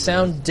 And the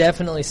sound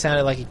definitely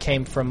sounded like it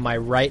came from my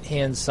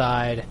right-hand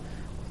side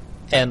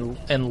and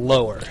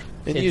lower.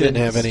 And It you didn't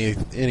have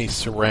any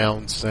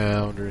surround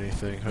sound or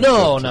anything? hooked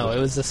No, up to it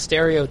was the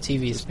stereo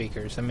TV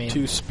speakers. I mean,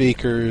 2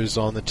 speakers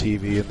on the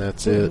TV, and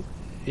that's it.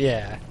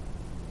 yeah.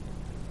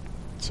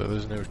 So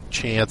there's no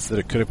chance that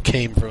it could have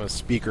came from a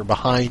speaker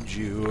behind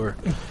you or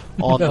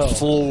on No. the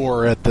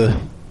floor at the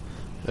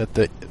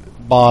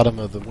bottom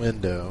of the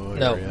window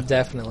No, area.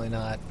 definitely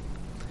not.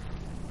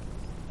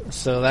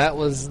 So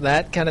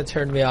that kind of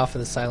turned me off of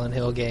the Silent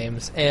Hill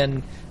games,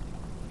 and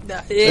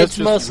it's just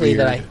mostly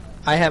that weird.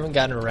 I haven't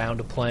gotten around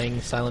to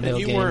playing Silent And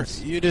Hill you weren't.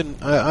 games. You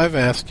didn't. I've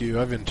asked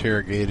you. I've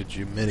interrogated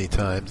you many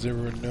times. There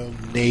were no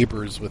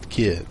neighbors with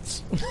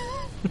kids.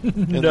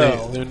 And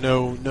No. there are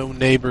no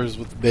neighbors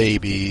with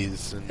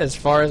babies. And As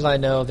far as I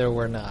know, there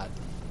were not.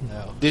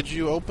 No. did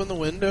you open the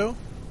window?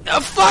 Oh,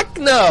 fuck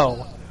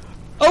no!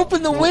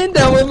 Open the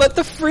window and let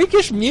the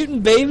freakish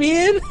mutant baby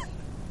in?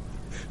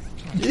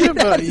 Yeah,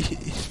 but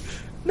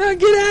No,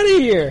 get out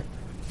of here!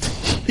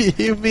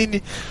 you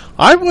mean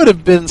I would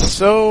have been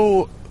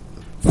so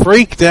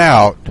freaked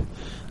out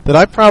that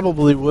I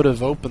probably would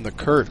have opened the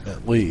curtain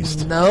at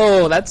least.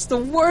 No, that's the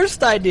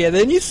worst idea.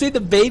 Then you see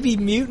the baby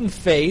mutant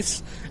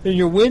face in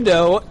your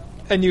window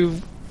and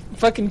you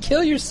fucking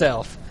kill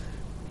yourself.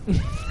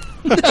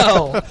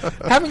 No.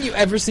 Haven't you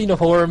ever seen a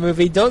horror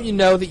movie? Don't you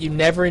know that you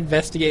never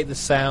investigate the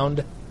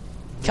sound?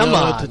 Come No,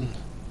 I on.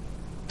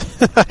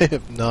 didn't. I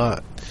have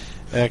not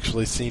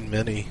actually seen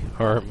many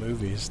horror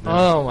movies. No.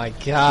 Oh my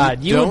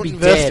god. You You would don't be dead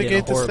in a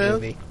investigate the horror sound?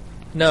 movie.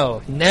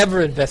 No,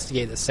 never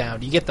investigate the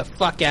sound. You get the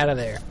fuck out of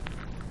there.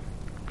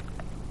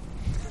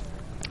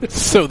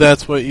 So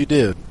that's what you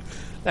did.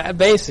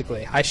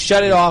 Basically, I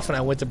shut it off and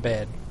I went to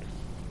bed.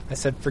 I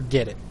said,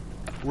 forget it.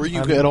 Were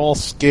you at all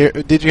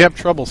scared? Did you have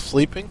trouble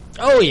sleeping?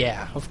 Oh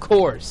yeah, of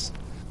course.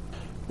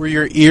 Were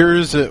your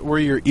ears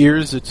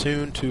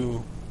attuned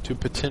to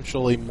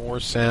potentially more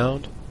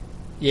sound?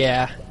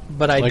 Yeah,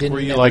 but I Like didn't. were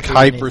you ever like hear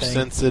anything.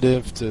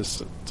 hypersensitive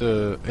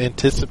to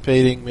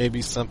anticipating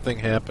maybe something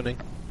happening?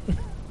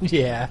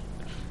 Yeah,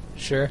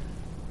 sure.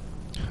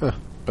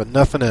 But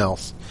nothing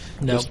else.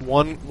 Nope. Just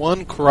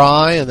one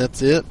cry and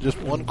that's it. Just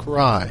one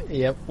cry,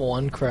 Yep,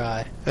 one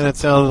cry. and it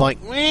sounded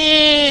like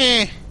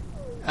meh.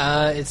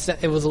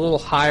 It was a little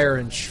higher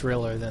and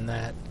shriller than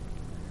that,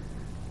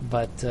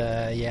 but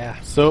yeah.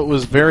 So it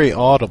was very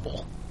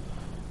audible.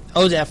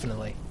 Oh,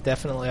 definitely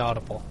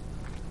audible.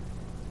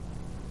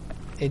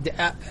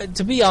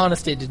 To be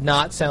honest, it did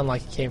not sound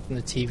like it came from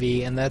the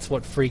TV, and that's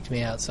what freaked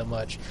me out so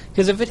much.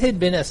 Because if it had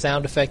been a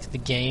sound effect of the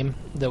game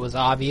that was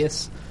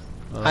obvious,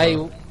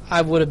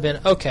 I would have been,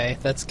 okay,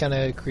 that's kind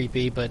of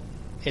creepy, but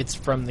it's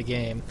from the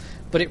game.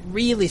 But it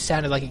really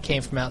sounded like it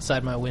came from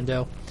outside my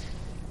window,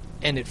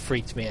 and it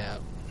freaked me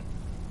out.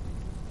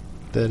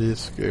 That is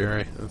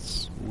scary.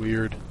 That's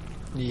weird.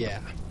 Yeah.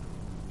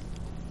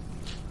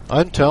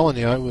 I'm telling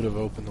you, I would have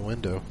opened the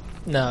window.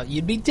 No,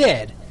 you'd be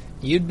dead.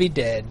 You'd be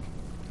dead.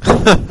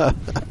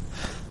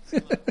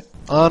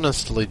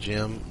 Honestly,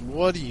 Jim,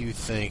 what do you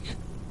think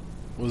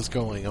was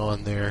going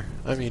on there?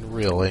 I mean,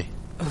 really.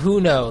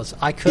 Who knows?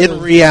 I could In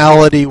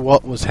reality,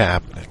 what was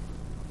happening?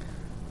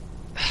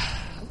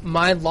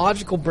 My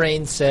logical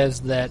brain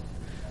says that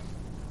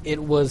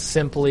it was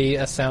simply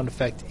a sound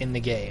effect in the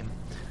game.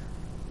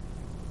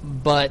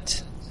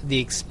 But the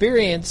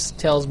experience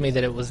tells me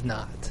that it was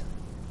not.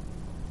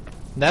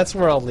 That's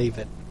where I'll leave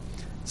it.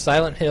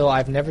 Silent Hill,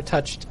 I've never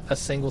touched a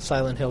single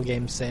Silent Hill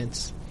game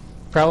since.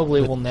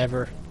 Probably will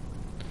never.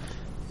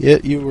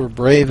 Yet you were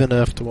brave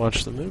enough to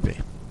watch the movie.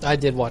 I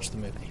did watch the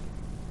movie.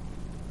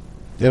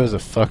 It was a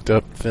fucked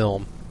up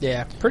film.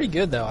 Yeah, pretty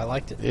good though. I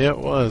liked it. Yeah, it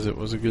was. It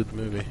was a good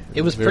movie.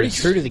 It was very pretty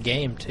true to the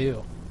game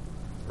too.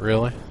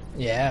 Really?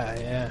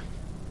 Yeah.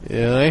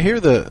 Yeah, I hear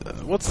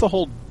what's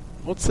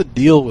the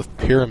deal with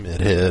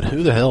Pyramid Head?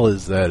 Who the hell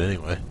is that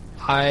anyway?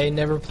 I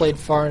never played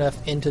far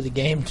enough into the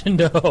game to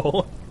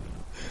know.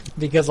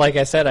 Because like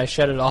I said, I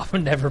shut it off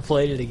and never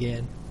played it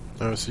again.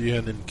 Oh, so you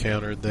hadn't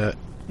encountered that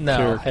No,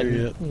 character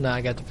yet? no,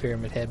 I got the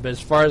Pyramid Head. But as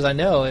far as I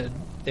know,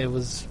 it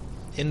was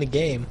in the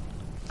game,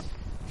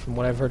 from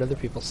what I've heard other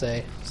people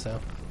say. So,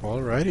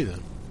 Alrighty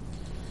then.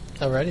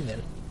 alrighty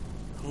then.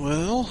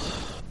 Well,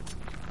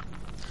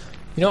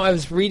 You know, I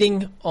was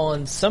reading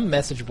on some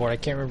message board, I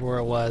can't remember where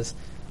it was.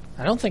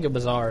 I don't think it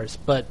was ours,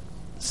 but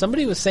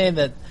somebody was saying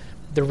that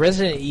the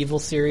Resident Evil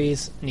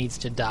series needs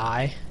to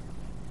die.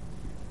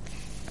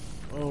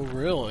 oh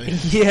really?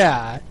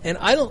 Yeah, and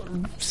I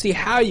don't see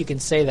how you can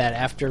say that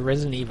after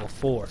Resident Evil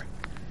 4.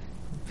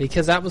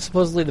 Because that was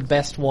supposedly the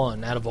best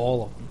one out of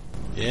all of them.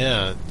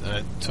 Yeah,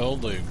 I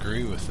totally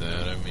agree with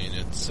that. I mean,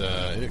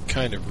 it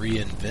kind of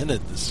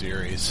reinvented the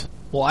series.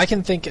 Well, I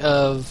can think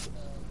of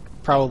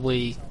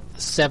probably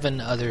 7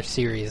 other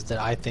series that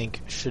I think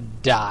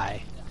should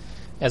die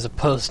as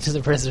opposed to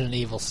the Resident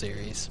Evil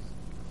series.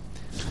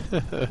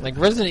 Like,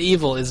 Resident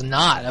Evil is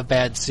not a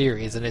bad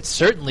series, and it's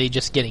certainly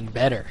just getting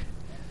better.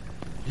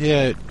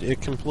 Yeah,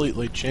 it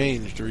completely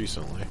changed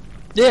recently.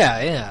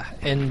 Yeah,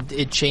 and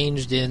it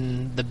changed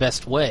in the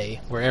best way,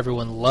 where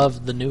everyone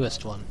loved the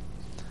newest one.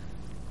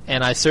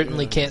 And I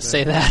certainly can't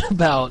say that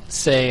about,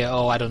 say,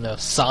 I don't know,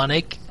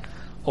 Sonic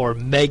or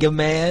Mega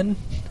Man.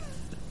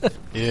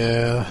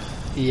 Yeah.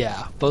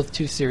 Yeah, both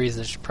 2 series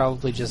that should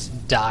probably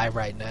just die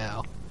right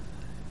now.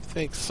 I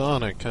think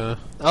Sonic, huh?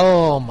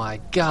 Oh my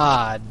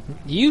god.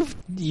 You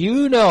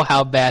know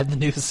how bad the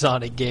new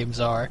Sonic games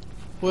are.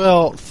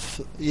 Well,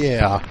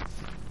 yeah.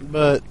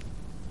 But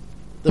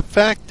the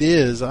fact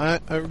is, I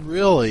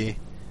really,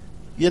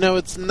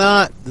 it's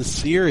not the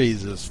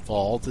series'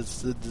 fault.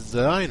 It's the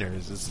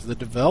designers. It's the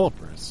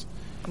developers.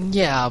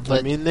 Yeah, but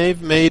I mean,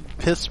 they've made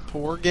piss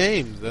poor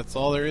games. That's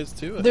all there is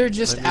to it. they're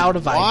just out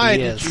of why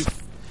ideas. Did you?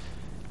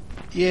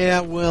 Yeah,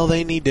 well,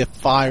 they need to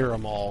fire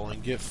them all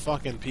and get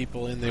fucking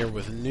people in there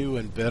with new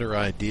and better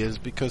ideas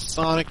because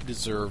Sonic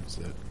deserves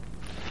it.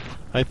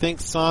 I think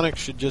Sonic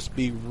should just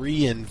be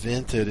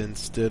reinvented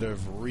instead of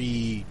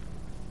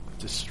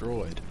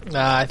destroyed.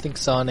 I think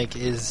Sonic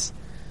is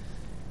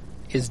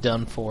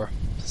done for.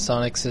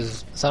 Sonic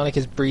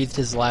has breathed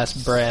his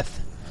last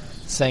breath,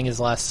 sang his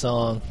last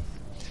song,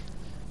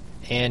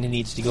 and he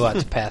needs to go out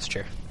to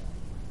pasture.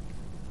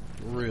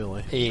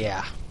 Really?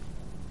 Yeah.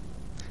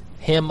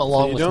 Him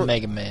along you with don't-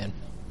 Mega Man.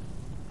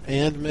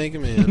 And Mega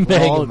Man. Mega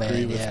We'll all Man,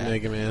 agree with yeah.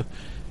 Mega Man.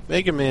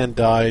 Mega Man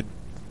died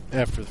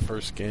after the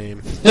first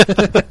game.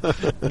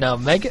 No,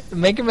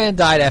 Mega Man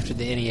died after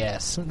the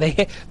NES.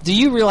 Do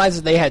you realize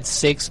that they had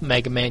 6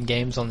 Mega Man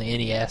games on the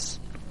NES?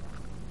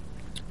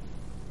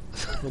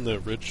 On the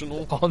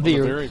original? On the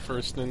very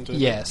first Nintendo?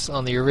 Yes,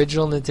 on the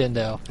original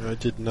Nintendo. I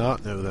did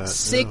not know that.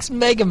 6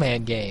 Mega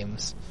Man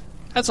games.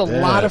 That's a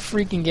lot of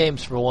freaking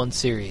games for one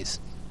series.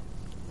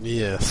 No.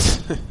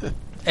 Yes.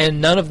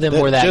 And none of them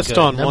were that just good.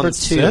 on Number one 2.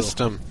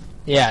 system.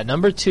 Yeah,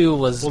 number 2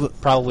 was Well,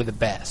 probably the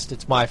best.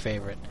 It's my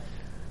favorite.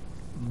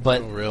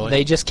 But Oh, really?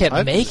 they just kept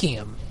I've- making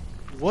them.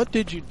 What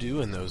did you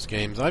do in those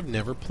games? I've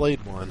never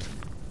played one.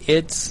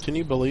 It's... Can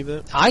you believe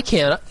that? I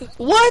can't...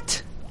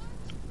 What?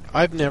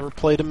 I've never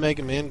played a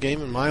Mega Man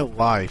game in my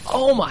life.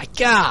 Oh my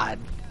god.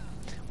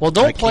 Well, I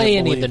don't can't play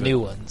any of the believe new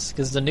it. ones,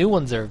 because the new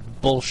ones are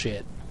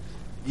bullshit.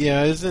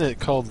 Yeah, isn't it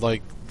called,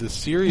 like, the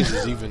series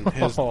is even...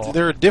 Oh.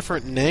 There are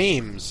different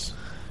names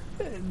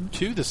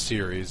to the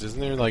series. Isn't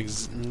there, like,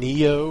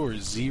 Neo or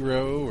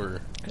Zero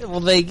or... Well,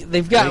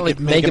 they've got like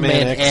Mega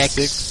Man X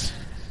X6?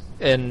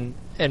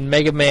 and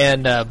Mega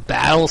Man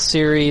Battle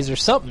Series or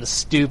something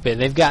stupid.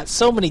 They've got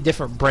so many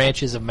different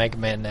branches of Mega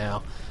Man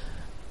now,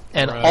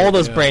 and Right, all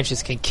those yeah.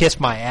 branches can kiss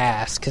my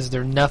ass because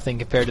they're nothing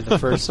compared to the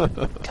first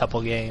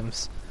couple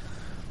games.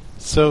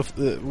 So,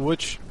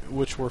 which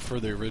were for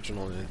the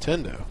original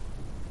Nintendo?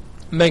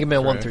 Mega Man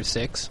 1 Correct. through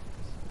 6.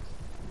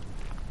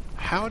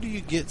 How do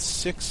you get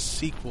 6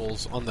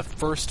 sequels on the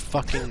first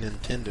fucking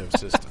Nintendo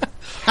system?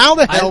 How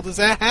the hell does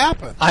that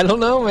happen? I don't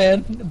know,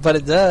 man, but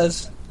it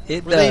does.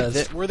 It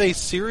does. Were they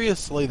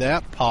seriously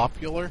that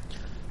popular?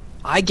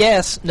 I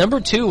guess number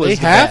 2 was They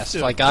the have best. to,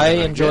 Like I I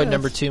enjoyed guess.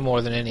 number 2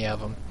 more than any of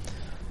them.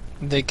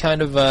 They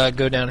kind of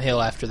go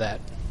downhill after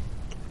that.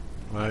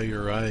 Well,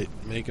 you're right.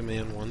 Mega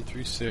Man 1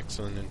 through 6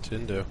 on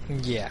Nintendo.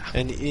 Yeah.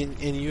 And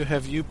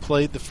have you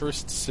played the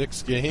first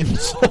 6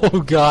 games?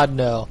 Oh God,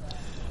 no!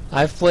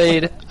 I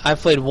played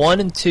 1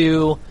 and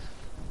 2,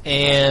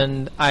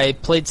 and I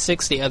played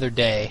 6 the other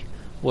day,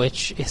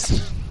 which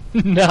is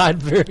not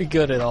very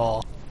good at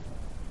all.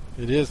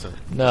 It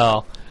isn't.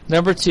 No,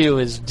 number 2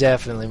 is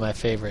definitely my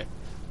favorite.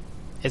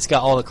 It's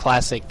got all the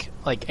classic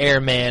like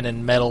Airman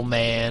and Metal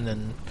Man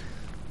and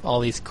all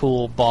these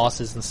cool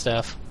bosses and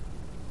stuff.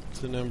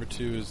 So number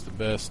 2 is the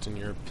best in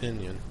your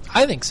opinion.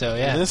 I think so.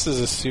 Yeah. And this is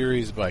a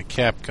series by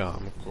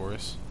Capcom, of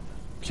course.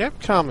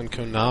 Capcom and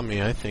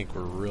Konami, I think,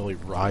 were really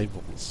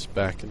rivals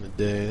back in the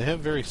day. They have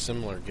very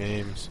similar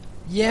games.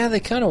 Yeah, they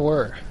kind of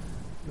were.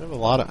 They have a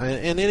lot of,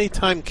 and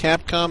anytime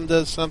Capcom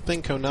does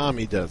something,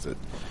 Konami does it.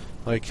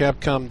 Like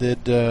Capcom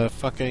did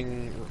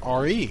fucking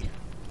RE,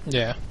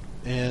 Yeah.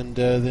 and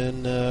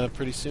then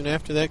pretty soon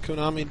after that,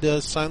 Konami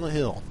does Silent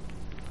Hill.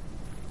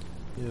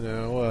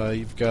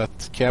 You've got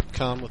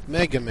Capcom with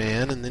Mega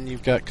Man, and then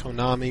you've got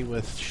Konami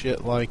with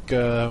shit like,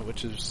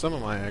 which is some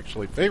of my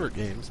actually favorite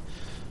games,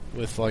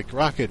 with like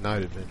Rocket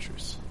Knight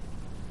Adventures,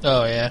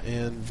 Oh yeah.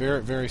 and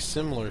very very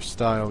similar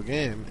style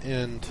game.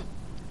 And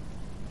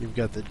you've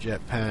got the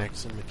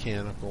jetpacks and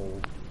mechanical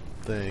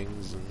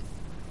things, and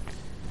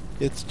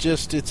it's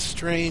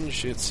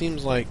strange. It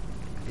seems like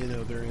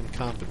they're in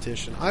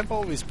competition. I've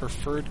always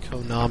preferred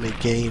Konami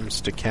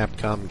games to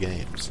Capcom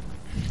games.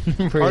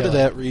 Part Really? of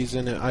that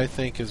reason, I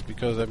think, is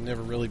because I've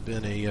never really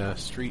been a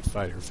Street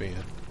Fighter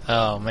fan.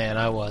 Oh man,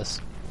 I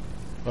was.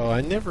 Oh,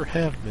 I never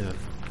have been.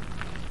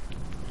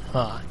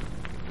 Huh.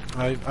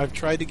 I've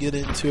tried to get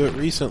into it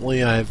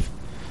recently. I've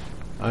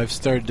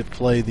started to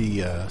play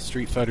the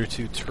Street Fighter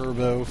 2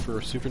 Turbo for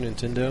Super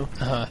Nintendo.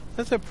 Uh-huh.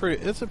 It's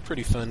a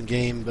pretty fun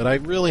game, but I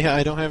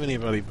don't have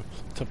anybody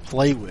to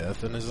play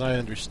with. And as I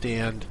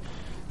understand,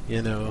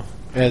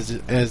 as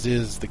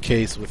is the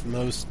case with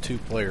most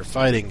 2-player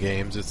fighting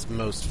games, it's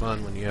most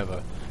fun when you have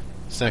a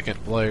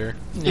second player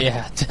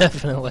Yeah,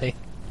 definitely.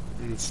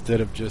 instead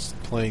of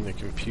just playing the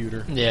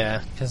computer.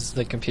 Yeah, because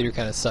the computer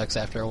kind of sucks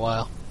after a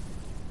while.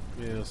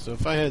 Yeah, so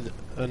if I had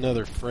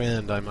another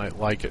friend, I might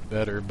like it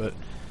better, but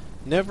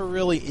never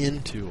really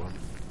into them.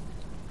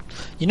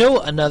 You know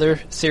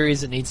another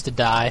series that needs to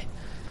die?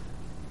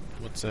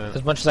 What's As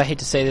that? much as I hate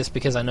to say this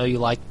because I know you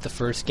liked the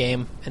first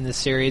game in this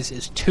series,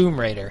 is Tomb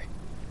Raider.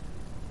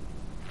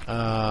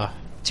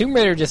 Tomb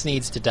Raider just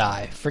needs to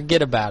die.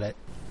 Forget about it.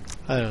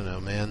 I don't know,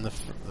 man.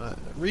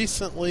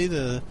 Recently,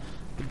 the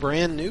The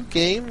brand new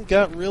game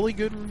got really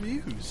good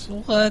reviews.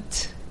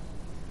 What?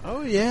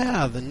 Oh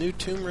yeah, the new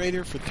Tomb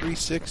Raider for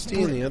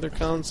 360 and the other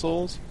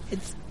consoles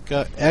It's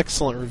got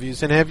excellent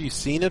reviews. And have you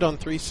seen it on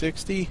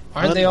 360?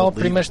 Aren't they all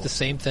pretty much the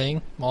same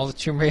thing? All the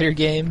Tomb Raider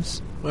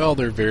games? Well,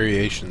 they're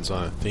variations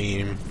on a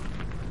theme.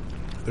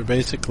 They're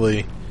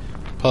basically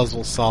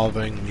puzzle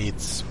solving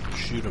meets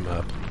shoot 'em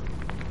up.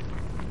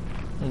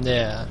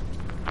 Yeah.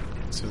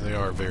 So they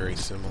are very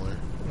similar.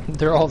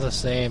 They're all the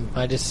same.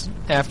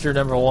 After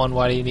number 1,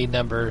 why do you need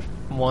number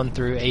 1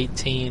 through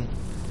 18?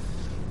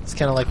 It's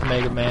kind of like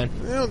Mega Man.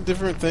 Well,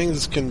 different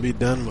things can be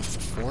done with the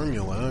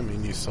formula. I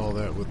mean, you saw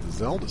that with the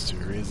Zelda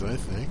series, I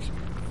think.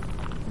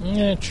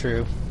 Yeah,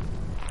 true.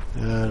 I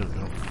don't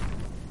know.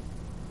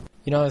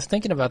 You know, I was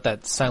thinking about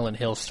that Silent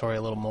Hill story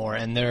a little more,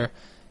 and there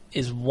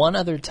is one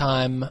other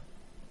time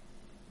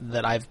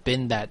that I've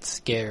been that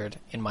scared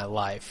in my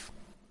life.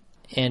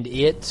 And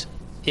it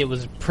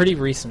was pretty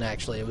recent,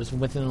 actually. It was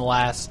within the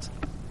last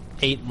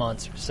 8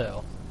 months or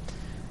so.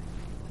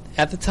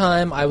 At the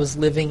time, I was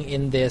living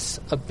in this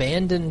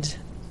abandoned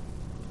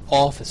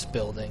office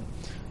building.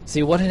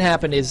 See, what had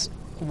happened is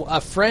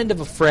a friend of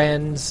a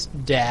friend's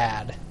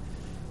dad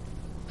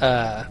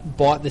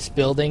bought this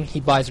building. He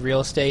buys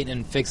real estate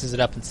and fixes it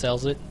up and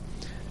sells it.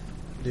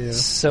 Yeah.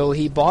 So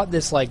he bought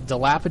this like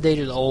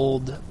dilapidated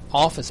old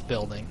office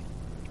building.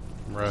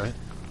 Right.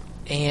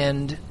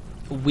 And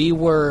we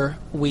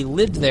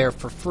lived there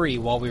for free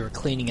while we were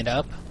cleaning it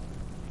up.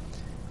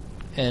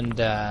 And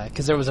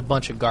because there was a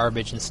bunch of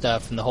garbage and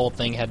stuff, and the whole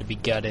thing had to be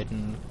gutted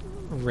and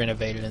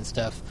renovated and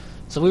stuff.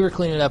 So we were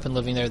cleaning it up and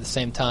living there at the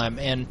same time.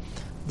 And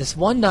this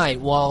one night,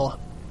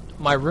 while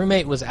my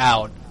roommate was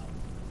out,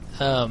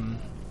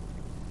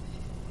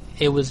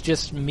 it was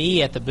just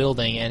me at the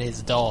building and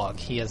his dog.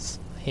 He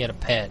had a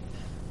pet,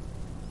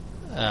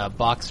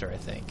 boxer, I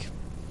think.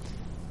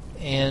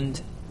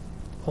 And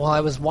while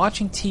I was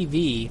watching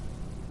TV,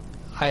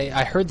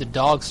 I heard the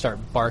dog start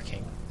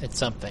barking at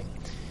something.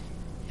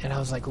 And I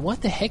was like,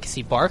 what the heck is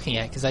he barking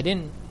at? Because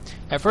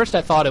at first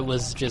I thought it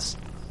was just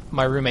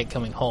my roommate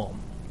coming home.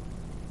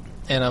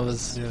 And I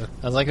was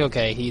like,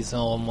 okay, he's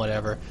home,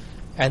 whatever.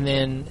 And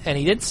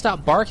he didn't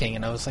stop barking,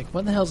 and I was like,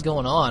 what the hell's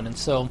going on? And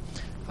so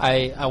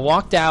I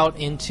walked out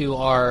into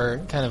our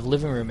kind of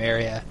living room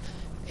area,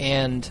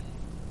 and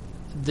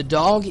the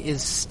dog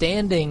is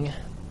standing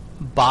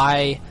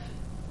by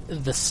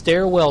the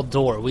stairwell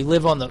door. We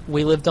lived on the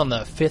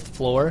 5th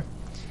floor.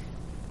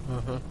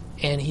 Uh-huh.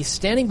 And he's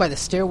standing by the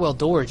stairwell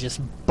door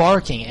just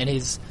barking, and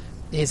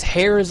his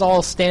hair is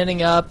all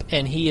standing up,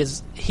 and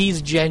he's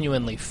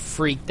genuinely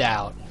freaked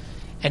out.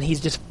 And he's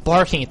just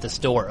barking at this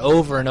door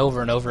over and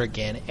over and over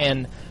again.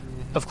 And,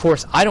 of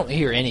course, I don't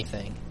hear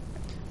anything.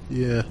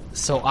 Yeah.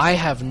 So I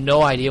have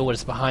no idea what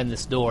is behind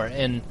this door.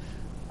 And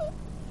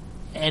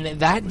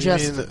that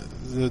just... You mean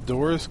the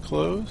door is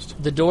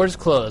closed? The door is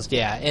closed,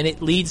 yeah. And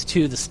it leads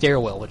to the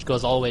stairwell, which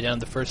goes all the way down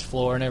to the 1st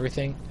floor and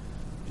everything.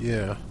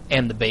 Yeah.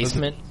 And the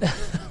basement.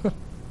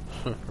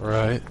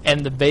 Right. And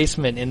the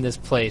basement in this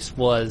place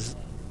was,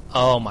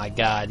 oh my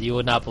god, you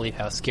would not believe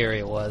how scary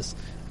it was.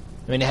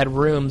 I mean, it had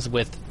rooms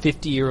with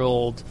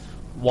 50-year-old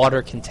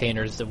water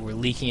containers that were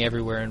leaking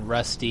everywhere and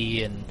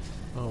rusty, and...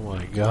 Oh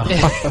my god.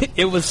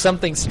 It was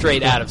something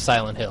straight out of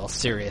Silent Hill,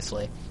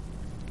 seriously.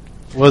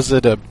 Was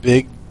it a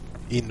big,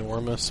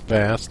 enormous,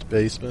 vast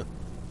basement?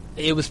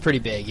 It was pretty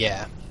big,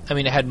 yeah. I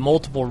mean, it had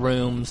multiple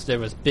rooms, there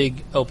was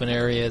big open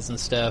areas and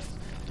stuff.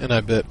 And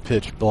I bet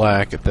pitch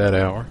black at that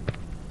hour.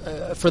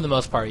 For the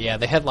most part, yeah.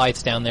 They had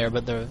lights down there,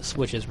 but the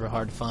switches were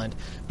hard to find.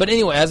 But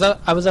anyway, as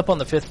I was up on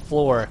the 5th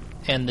floor,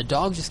 and the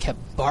dog just kept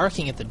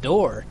barking at the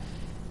door,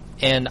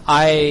 and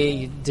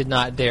I did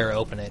not dare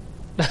open it.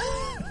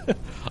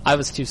 I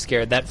was too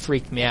scared. That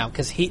freaked me out,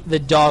 because the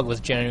dog was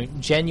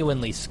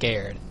genuinely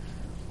scared.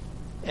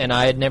 And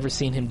I had never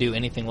seen him do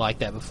anything like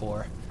that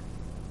before.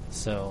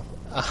 So,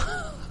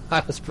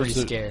 I was pretty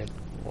scared.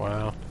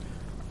 Wow.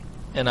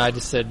 And I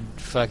just said,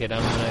 fuck it,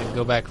 I'm going to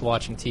go back to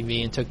watching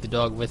TV, and took the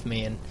dog with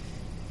me, and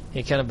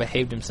he kind of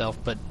behaved himself,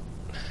 but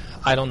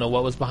I don't know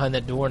what was behind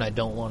that door, and I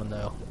don't want to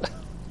know.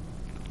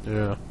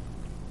 Yeah.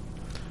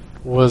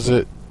 Was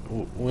it...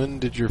 When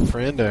did your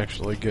friend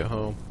actually get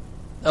home?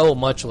 Oh,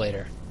 much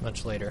later. A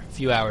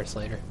few hours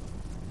later.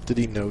 Did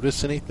he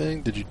notice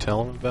anything? Did you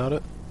tell him about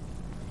it?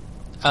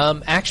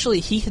 Actually,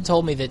 he had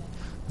told me that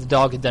the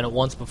dog had done it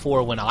once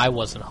before when I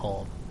wasn't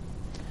home,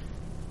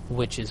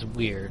 which is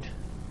weird.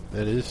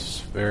 That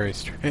is very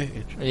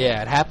strange.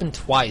 Yeah, it happened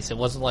twice. It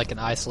wasn't like an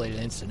isolated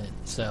incident,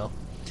 so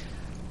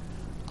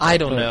I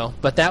don't know.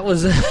 But that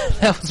was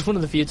one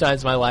of the few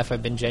times in my life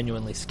I've been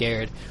genuinely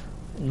scared,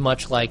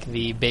 much like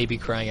the baby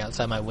crying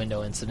outside my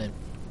window incident.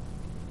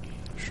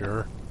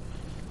 Sure.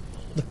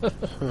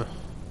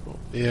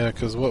 Yeah,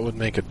 because what would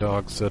make a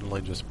dog suddenly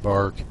just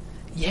bark?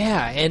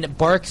 Yeah, and it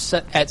barks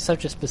at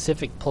such a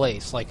specific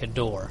place, like a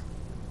door.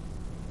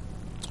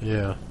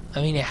 Yeah.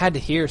 I mean, it had to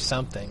hear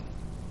something.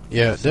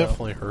 Yeah, it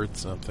definitely heard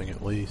something,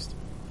 at least.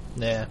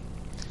 Yeah.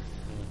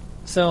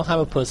 So, I'm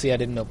a pussy. I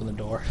didn't open the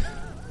door.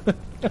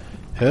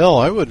 Hell,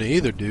 I wouldn't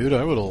either, dude.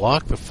 I would have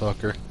locked the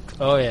fucker.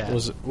 Oh yeah.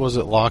 Was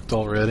it locked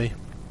already?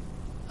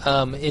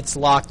 It's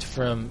locked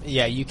from.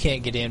 Yeah, you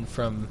can't get in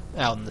from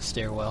out in the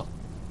stairwell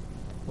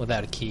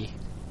without a key.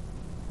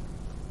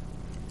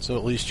 So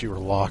at least you were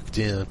locked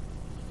in.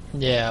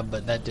 Yeah,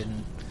 but that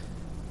didn't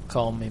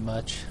calm me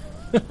much.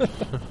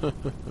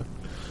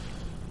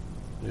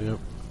 Yep.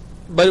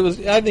 But it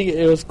was. I think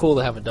it was cool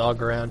to have a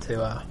dog around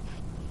to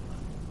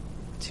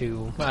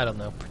I don't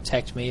know,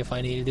 protect me if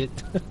I needed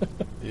it.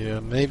 Yeah,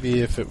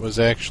 maybe if it was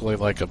actually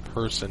like a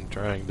person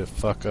trying to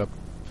fuck up,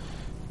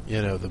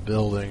 the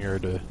building,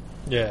 or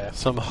Yeah.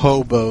 some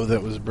hobo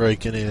that was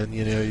breaking in,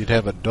 you'd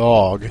have a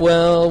dog.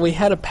 Well, we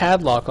had a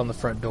padlock on the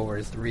front door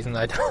is the reason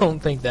I don't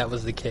think that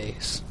was the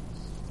case.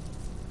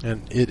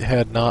 And it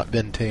had not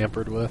been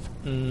tampered with.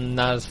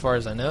 Not as far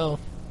as I know.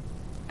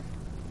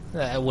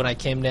 When I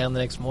came down the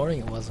next morning,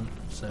 it wasn't,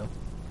 so...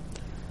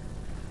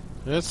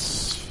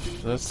 That's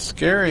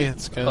scary.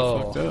 It's kind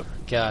of fucked up.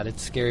 God,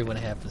 it's scary when it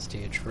happens to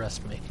you,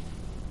 trust me.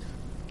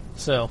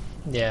 So,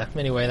 yeah,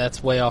 anyway,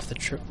 that's way off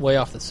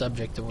the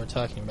subject that we're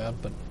talking about,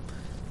 but...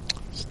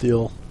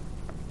 Still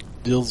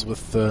deals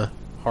with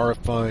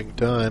horrifying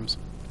times.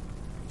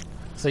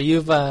 So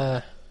you've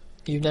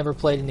never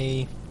played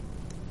any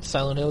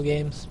Silent Hill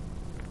games?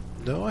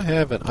 No, I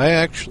haven't. I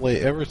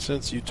actually, ever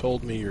since you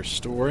told me your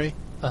story,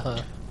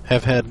 Uh-huh.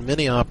 have had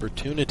many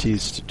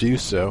opportunities to do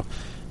so,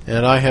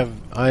 and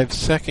I've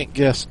second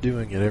guessed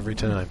doing it every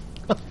time.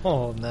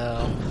 Oh,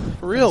 no.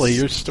 Really,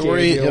 your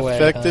story Scared you away,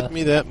 affected huh?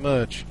 me that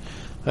much.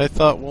 I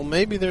thought, well,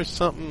 maybe there's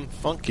something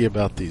funky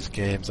about these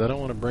games. I don't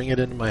want to bring it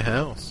into my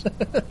house.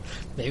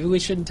 Maybe we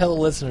shouldn't tell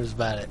the listeners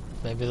about it.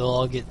 Maybe they'll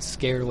all get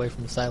scared away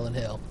from Silent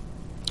Hill.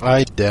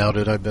 I doubt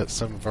it. I bet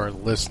some of our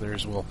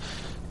listeners will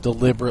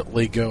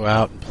deliberately go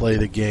out and play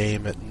the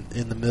game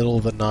in the middle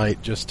of the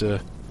night just to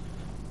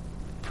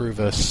prove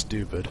us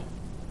stupid.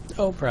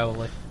 Oh,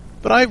 probably.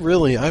 But I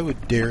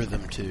would dare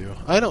them to.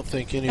 I don't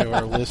think any of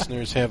our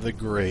listeners have the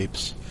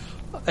grapes.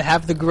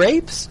 Have the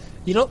grapes?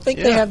 You don't think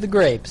they Yeah. have the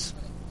grapes?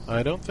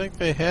 I don't think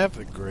they have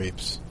the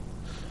grapes.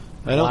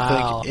 I don't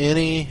Wow. think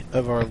any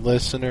of our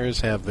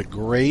listeners have the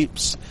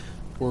grapes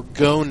or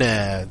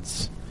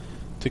gonads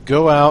to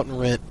go out and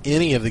rent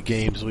any of the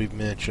games we've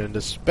mentioned,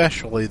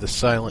 especially the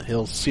Silent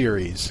Hill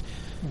series.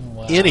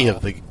 Wow. Any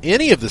of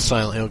the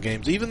Silent Hill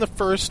games, even the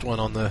first one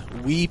on the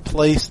Wii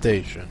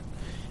PlayStation,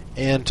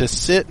 and to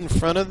sit in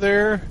front of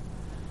their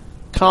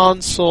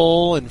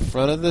console, in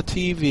front of the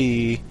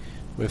TV,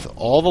 with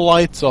all the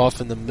lights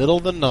off in the middle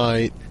of the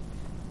night,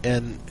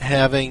 and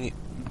having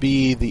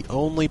be the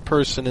only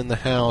person in the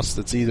house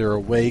that's either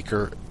awake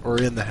or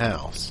in the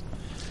house,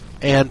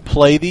 and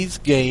play these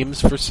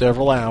games for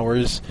several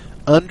hours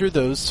under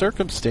those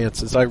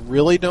circumstances. I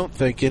really don't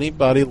think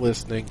anybody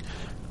listening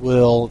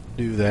will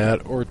do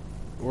that or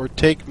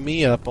take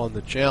me up on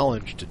the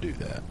challenge to do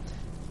that.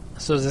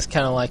 So is this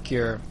kind of like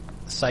your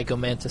Psycho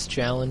Mantis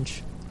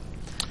challenge?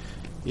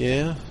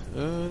 Yeah,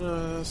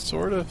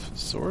 sort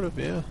of,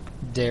 yeah.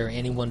 Dare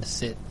anyone to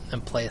sit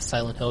and play a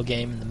Silent Hill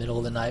game in the middle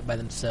of the night by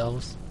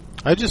themselves?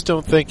 I just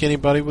don't think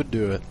anybody would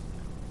do it.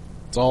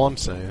 That's all I'm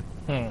saying.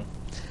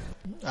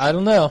 I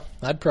don't know.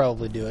 I'd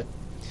probably do it.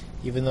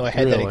 Even though I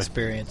had that Really?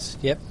 experience.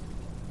 Yep.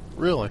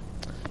 Really?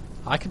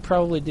 I could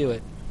probably do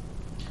it.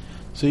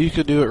 So you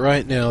could do it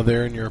right now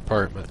there in your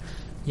apartment.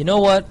 You know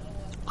what?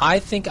 I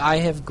think I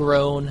have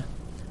grown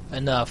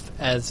enough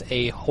as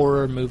a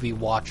horror movie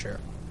watcher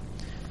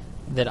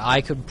that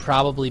I could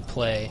probably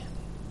play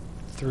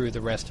through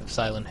the rest of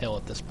Silent Hill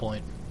at this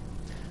point.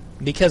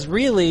 Because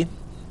really,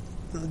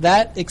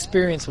 that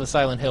experience with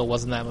Silent Hill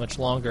wasn't that much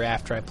longer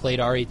after I played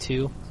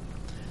RE2.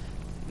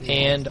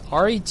 And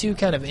RE2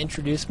 kind of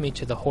introduced me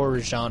to the horror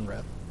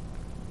genre.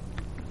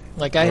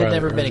 Like, I had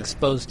never been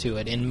exposed to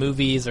it in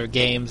movies or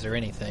games or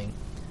anything.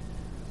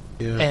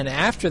 Yeah. And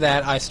after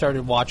that, I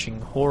started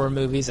watching horror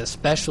movies,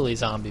 especially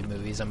zombie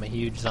movies. I'm a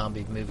huge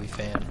zombie movie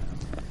fan.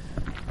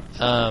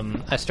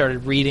 I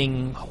started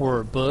reading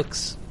horror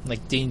books,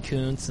 like Dean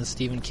Koontz and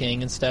Stephen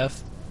King and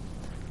stuff.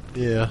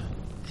 Yeah.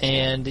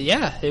 And,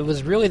 yeah, it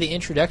was really the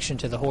introduction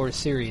to the horror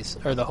series,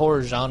 or the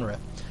horror genre.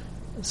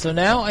 So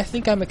now I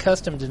think I'm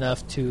accustomed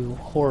enough to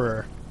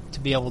horror to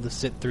be able to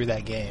sit through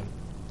that game.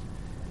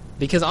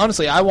 Because,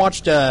 honestly, I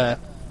watched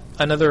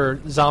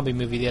another zombie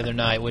movie the other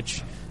night,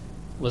 which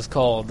was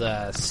called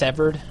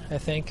Severed, I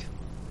think.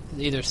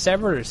 Either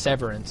Severed or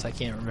Severance, I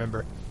can't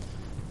remember.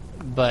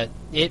 But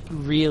it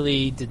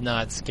really did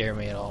not scare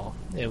me at all.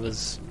 It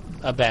was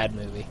a bad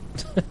movie.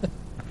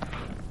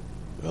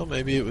 Well,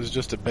 maybe it was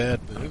just a bad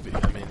movie.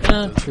 I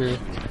mean, True.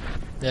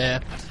 Yeah,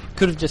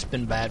 could have just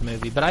been a bad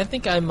movie. But I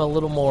think I'm a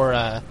little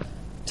more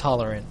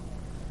tolerant.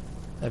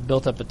 I've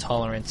built up a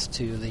tolerance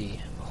to the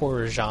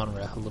horror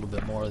genre a little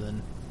bit more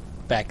than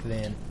back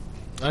then.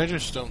 I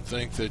just don't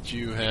think that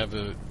you have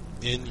it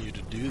in you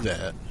to do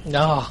that.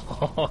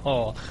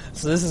 No.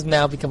 So this has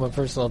now become a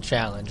personal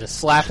challenge. A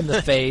slap in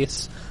the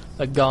face,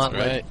 a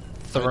gauntlet Right.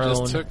 thrown. I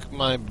just took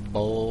my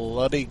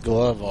bloody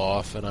glove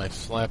off and I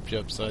slapped you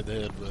upside the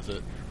head with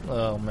it.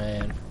 Oh,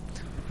 man.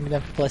 You're going to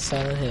have to play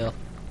Silent Hill.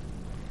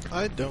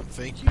 I don't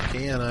think you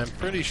can. I'm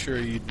pretty sure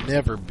you'd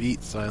never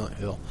beat Silent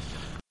Hill.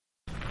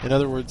 In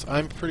other words,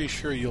 I'm pretty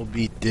sure you'll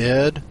be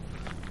dead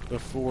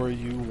before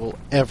you will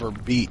ever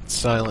beat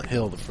Silent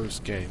Hill, the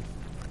first game.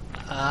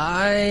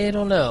 I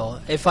don't know.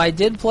 If I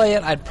did play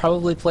it, I'd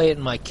probably play it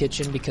in my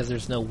kitchen because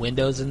there's no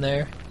windows in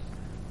there.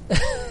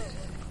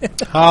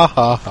 Ha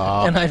ha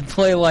ha. And I'd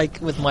play like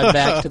with my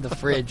back to the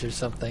fridge or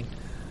something.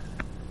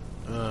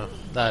 I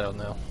don't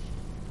know.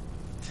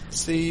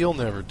 See, you'll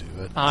never do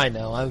it. I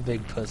know, I'm a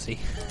big pussy.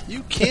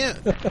 You can't.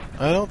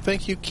 I don't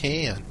think you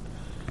can.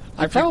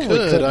 I If you probably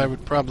could, couldn't. I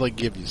would probably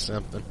give you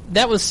something.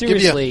 That was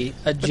seriously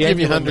a I'd give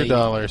you genuinely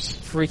 $100.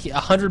 freaky.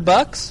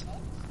 $100?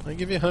 I'll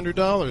give you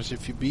 $100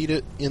 if you beat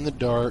it in the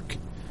dark.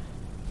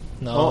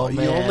 No,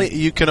 man.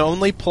 You can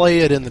only play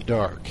it in the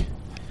dark.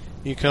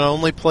 You can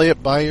only play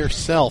it by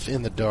yourself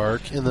in the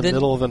dark in the Then-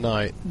 middle of the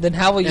night. Then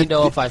how will you And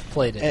know the- if I've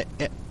played it?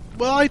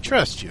 Well, I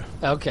trust you.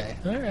 Okay,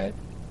 all right.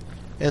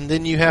 And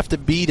then you have to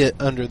beat it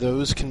under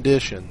those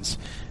conditions.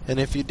 And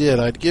if you did,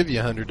 I'd give you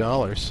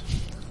 $100.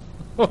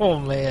 Oh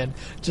man,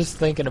 just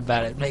thinking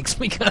about it makes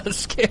me kind of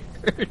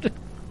scared.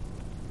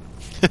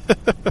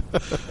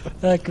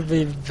 That could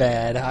be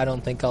bad. I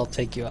don't think I'll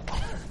take you up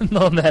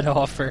on that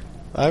offer.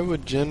 I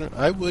would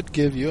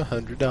give you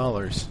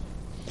 $100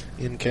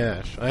 in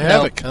cash. I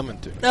have Nope. it coming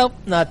to me. Nope,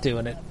 not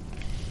doing it.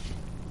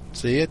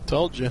 See, I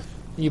told you.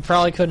 You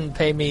probably couldn't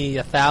pay me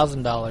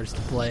 $1,000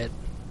 to play it.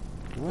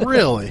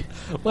 Really?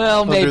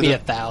 Well, maybe the-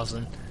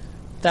 1,000.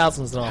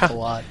 1,000's an awful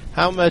lot.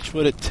 How much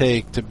would it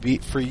take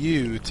for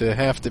you to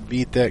have to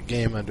beat that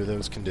game under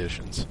those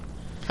conditions?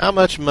 How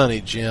much money,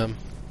 Jim?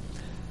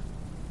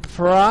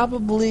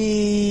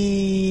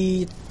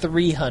 Probably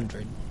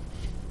 300.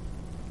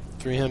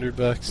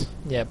 $300?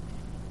 Yep.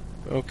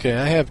 Okay,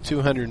 I have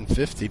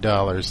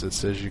 $250 that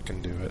says you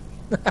can do it.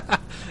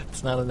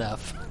 It's not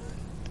enough.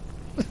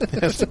 It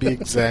has to be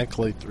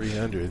exactly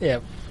 300.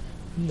 Yep.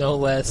 No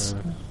less,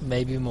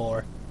 maybe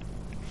more.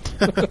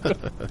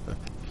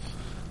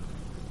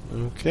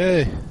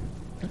 Okay.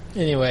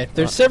 Anyway,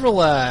 there's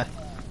several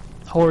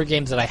horror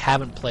games that I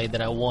haven't played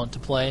that I want to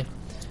play.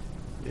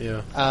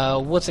 Yeah.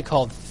 What's it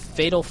called?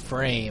 Fatal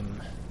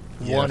Frame.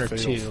 Yeah, One or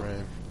Fatal two.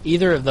 Frame.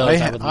 Either of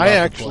those I would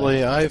love to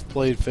play. I've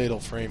played Fatal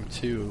Frame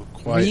 2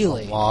 quite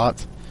Really? a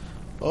lot.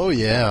 Oh,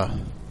 yeah.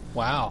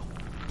 Wow.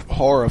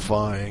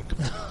 Horrifying.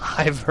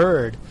 I've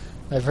heard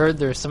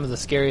they're some of the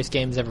scariest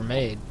games ever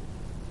made.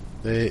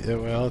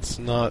 Well, it's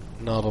not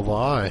a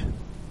lie.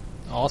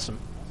 Awesome.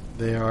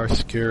 They are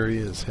scary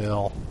as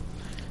hell.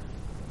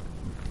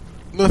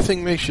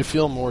 Nothing makes you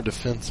feel more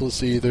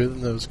defenseless either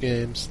than those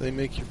games. They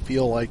make you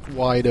feel like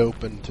wide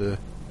open to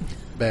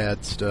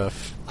bad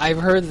stuff. I've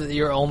heard that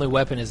your only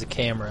weapon is a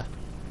camera.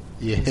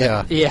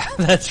 Yeah. Yeah,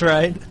 that's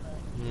right.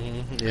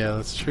 Yeah,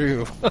 that's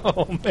true.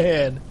 Oh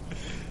man.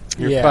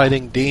 You're Yeah.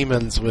 fighting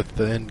demons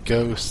and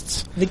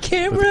ghosts. The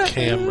camera, With a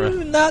camera.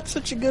 Not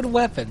such a good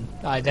weapon,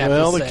 I'd have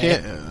Well, to say.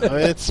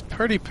 it's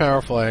pretty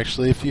powerful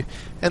actually.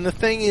 And the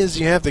thing is,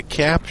 you have to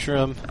capture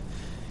them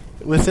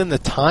within the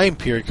time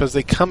period because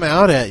they come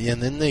out at you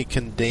and then they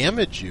can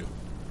damage you.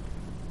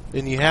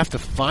 And you have to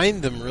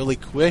find them really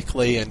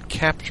quickly and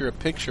capture a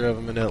picture of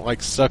them, and it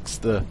like sucks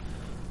the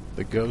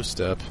ghost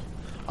up.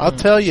 I'll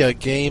tell you a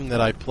game that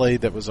I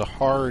played that was a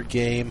horror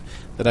game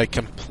that I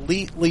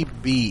completely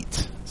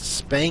beat,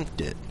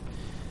 spanked it,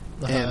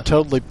 and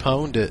totally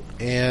pwned it.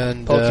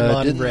 And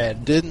Pokemon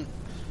Red.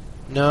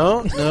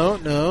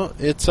 No.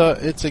 It's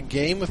a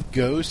game with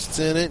ghosts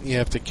in it. And you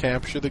have to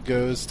capture the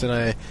ghost, and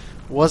I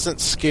wasn't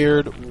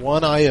scared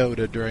one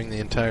iota during the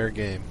entire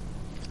game.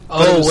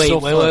 But it Oh was wait, so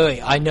wait, fun.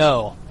 wait! I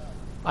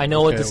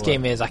know what Okay, this what?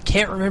 game is. I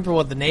can't remember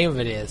what the name of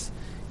it is.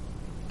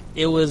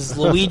 It was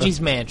Luigi's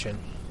Mansion.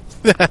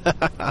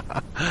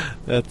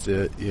 That's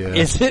it. Yeah.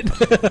 Is it? I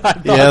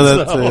thought Yeah,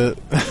 that's so. it.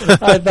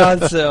 I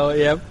thought so.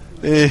 Yep.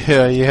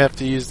 Yeah, you have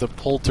to use the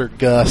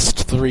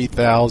Poltergust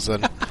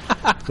 3000,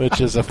 which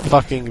is a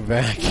fucking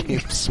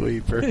vacuum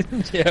sweeper.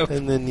 Yep.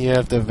 And then you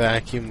have to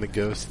vacuum the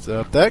ghosts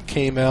up. That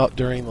came out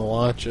during the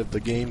launch of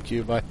the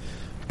GameCube. I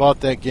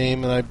bought that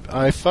game and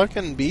I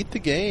fucking beat the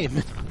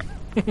game.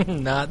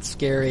 Not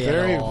scary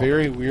Very, at all.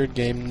 very weird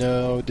game.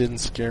 No, it didn't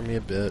scare me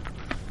a bit.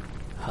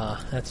 Huh,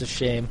 that's a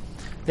shame.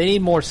 They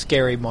need more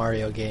scary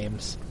Mario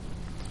games.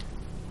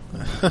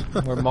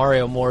 Where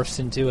Mario morphs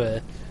into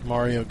an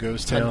Mario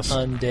Ghost House.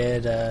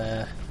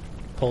 undead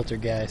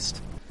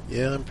poltergeist.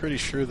 Yeah, I'm pretty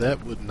sure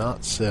that would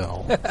not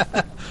sell.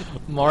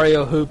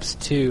 Mario Hoops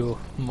 2.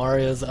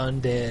 Mario's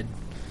undead.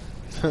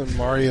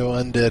 Mario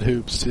Undead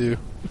Hoops, too.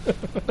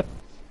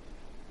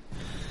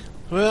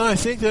 Well, I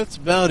think that's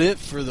about it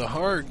for the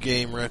hard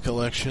game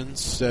recollections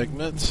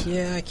segment.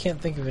 Yeah, I can't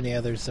think of any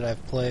others that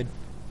I've played.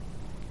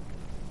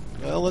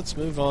 Well, let's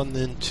move on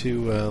then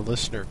to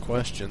listener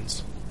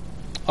questions.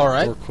 All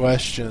right. Or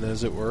question,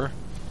 as it were.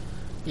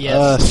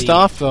 Yes.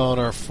 Staff on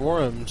our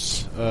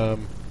forums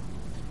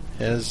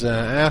has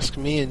asked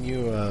me and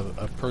you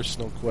a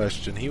personal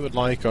question. He would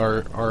like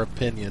our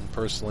opinion,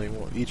 personally,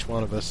 each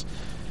one of us,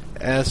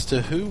 as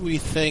to who we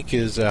think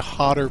is a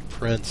hotter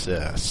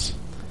princess.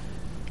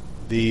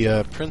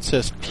 the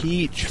Princess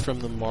Peach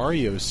from the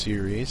Mario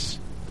series,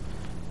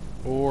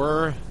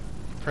 or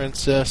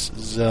Princess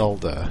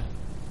Zelda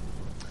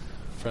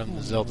from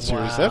the Zelda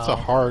series. That's a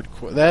hard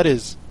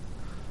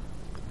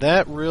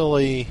that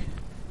really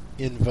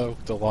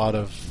invoked a lot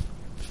of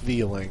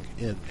feeling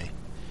in me.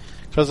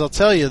 Because I'll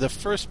tell you, the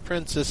first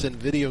princess in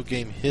video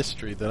game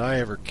history that I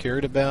ever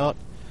cared about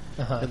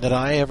and that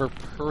I ever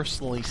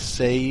personally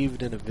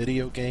saved in a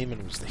video game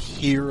and was the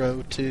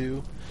hero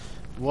to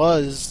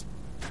was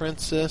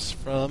Princess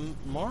from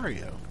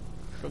Mario,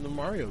 from the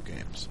Mario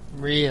games.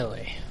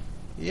 Really?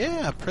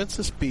 Yeah,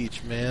 Princess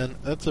Peach, man.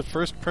 That's the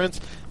first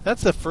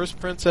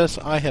princess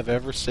I have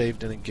ever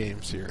saved in a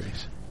game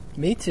series.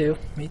 Me too.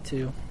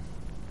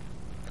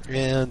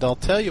 And I'll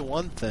tell you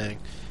one thing,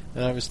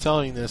 and I was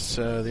telling this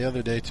the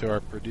other day to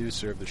our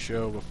producer of the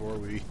show before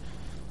we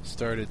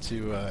started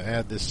to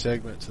add this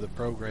segment to the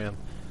program.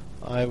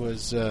 I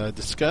was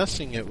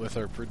discussing it with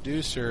our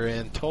producer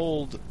and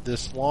told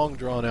this long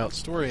drawn-out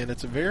story, and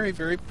it's a very,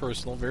 very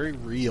personal, very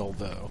real,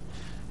 though.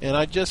 And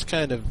I just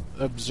kind of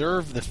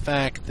observed the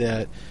fact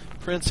that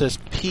Princess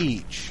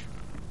Peach,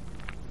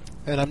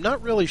 and I'm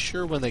not really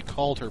sure when they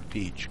called her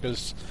Peach,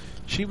 because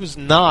she was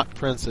not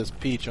Princess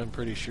Peach, I'm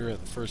pretty sure,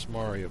 in the first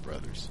Mario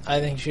Brothers. I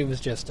think she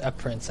was just a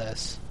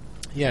princess.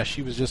 Yeah,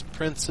 she was just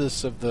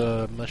Princess of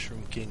the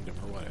Mushroom Kingdom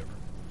or whatever.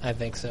 I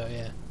think so,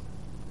 yeah.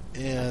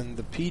 And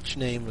the Peach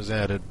name was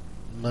added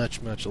much,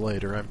 much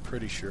later, I'm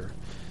pretty sure.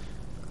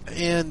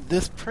 And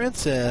this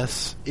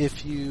princess,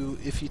 if you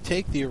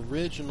take the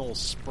original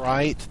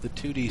sprite, the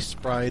 2D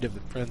sprite of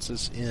the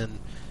princess in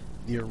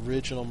the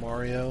original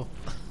Mario,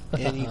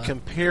 and you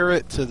compare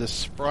it to the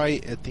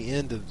sprite at the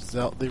end of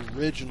the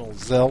original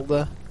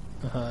Zelda,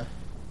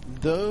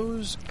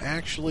 those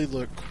actually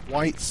look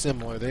quite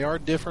similar. They are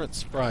different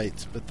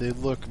sprites, but they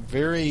look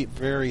very,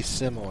 very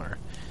similar.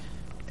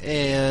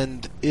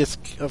 And it's,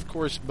 of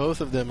course,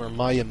 both of them are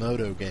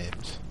Miyamoto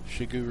games.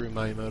 Shigeru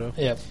Miyamoto.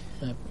 Yep.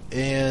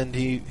 And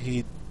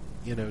he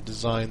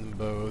designed them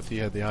both. He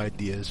had the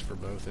ideas for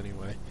both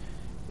anyway.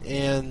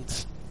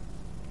 And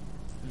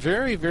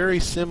very, very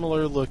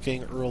similar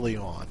looking early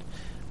on.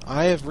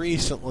 I have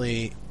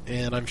recently,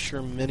 and I'm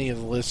sure many of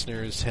the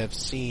listeners have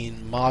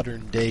seen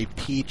modern day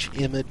Peach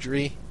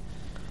imagery,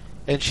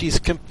 and she's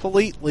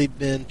completely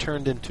been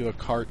turned into a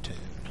cartoon.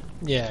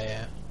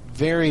 Yeah.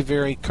 Very,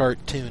 very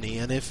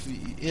cartoony. And if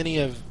any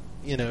of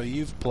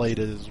you've played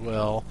it as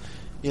well,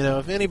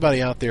 if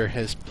anybody out there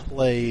has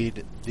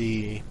played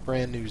the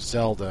brand new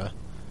Zelda,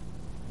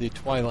 the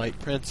Twilight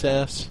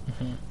Princess,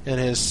 and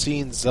has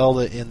seen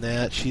Zelda in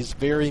that, she's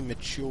very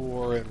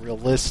mature and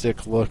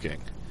realistic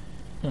looking.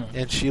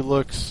 And she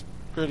looks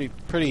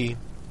pretty,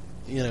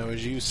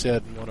 as you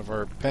said in one of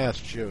our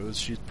past shows,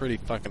 she's pretty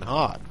fucking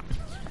hot.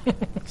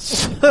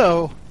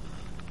 So,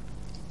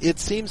 it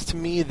seems to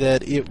me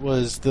that it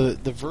was the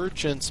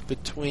divergence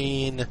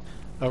between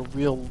a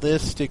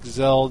realistic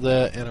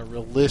Zelda and a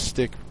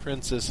realistic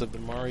princess of the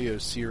Mario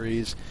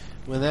series,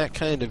 when that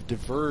kind of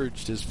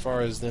diverged as far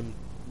as them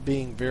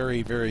being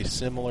very, very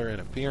similar in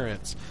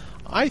appearance,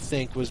 I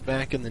think was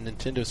back in the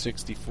Nintendo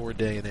 64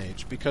 day and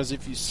age. Because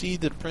if you see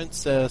the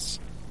princess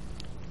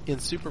in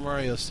Super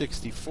Mario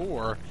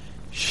 64,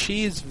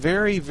 she's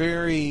very,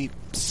 very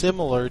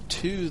similar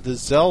to the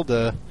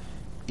Zelda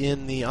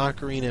in the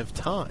Ocarina of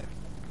Time.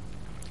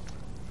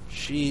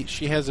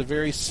 She has a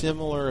very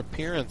similar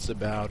appearance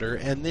about her,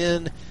 and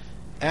then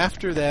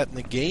after that in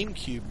the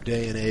GameCube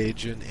day and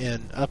age,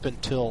 and up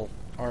until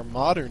our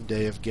modern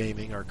day of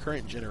gaming, our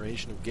current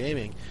generation of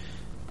gaming,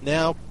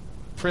 now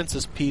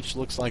Princess Peach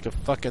looks like a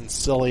fucking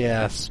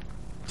silly-ass,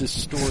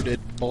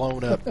 distorted,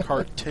 blown-up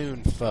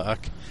cartoon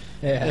fuck.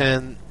 Yeah.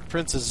 And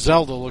Princess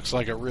Zelda looks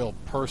like a real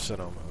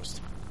person almost.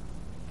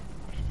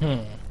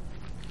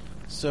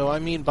 So, I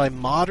mean, by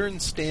modern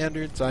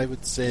standards, I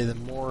would say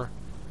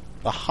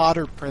the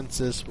hotter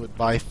princess would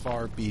by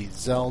far be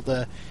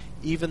Zelda,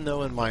 even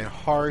though in my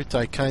heart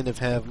I kind of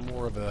have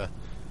more of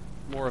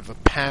a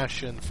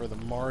passion for the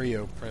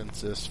Mario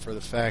princess, for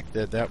the fact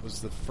that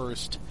was the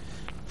first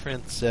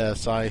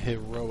princess I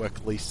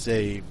heroically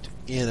saved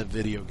in a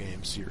video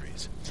game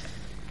series.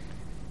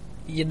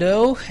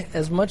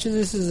 As much as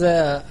this is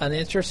an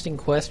interesting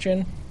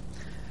question,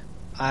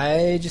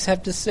 I just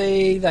have to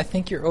say I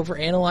think you're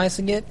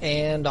overanalyzing it,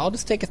 and I'll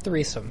just take a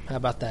threesome. How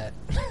about that?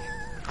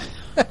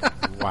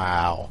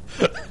 Wow.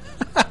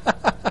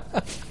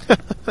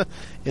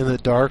 In the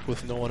dark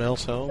with no one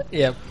else home?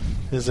 Yep.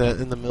 Is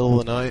that in the middle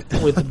of the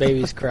night? With the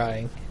babies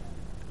crying.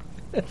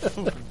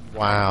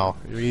 Wow.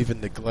 You're even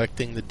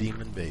neglecting the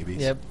demon babies.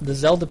 Yep. The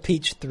Zelda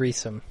Peach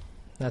threesome.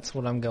 That's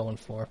what I'm going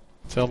for.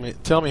 Tell me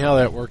how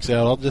that works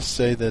out. I'll just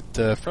say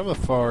that from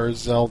afar,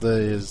 Zelda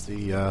is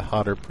the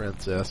hotter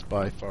princess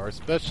by far,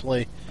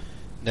 especially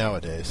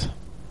nowadays.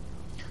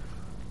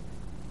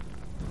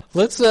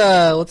 Let's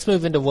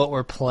move into what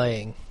we're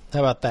playing. How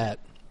about that?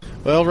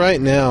 Well,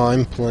 right now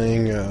I'm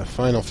playing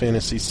Final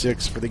Fantasy VI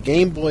for the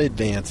Game Boy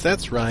Advance.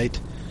 That's right.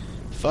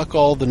 Fuck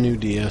all the new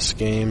DS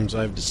games.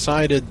 I've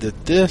decided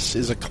that this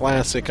is a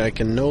classic I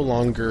can no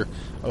longer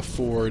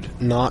afford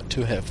not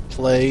to have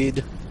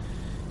played.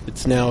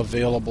 It's now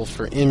available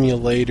for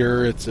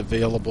emulator. It's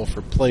available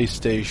for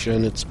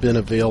PlayStation. It's been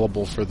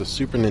available for the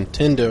Super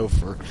Nintendo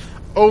for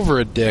over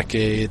a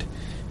decade.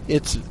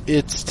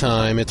 It's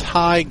time. It's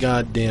high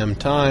goddamn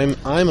time.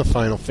 I'm a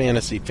Final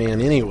Fantasy fan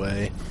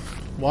anyway.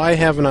 Why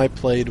haven't I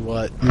played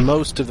what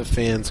most of the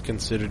fans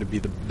consider to be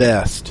the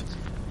best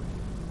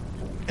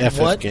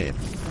FF game?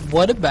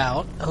 What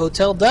about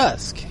Hotel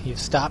Dusk? You've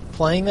stopped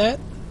playing that?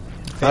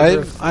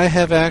 I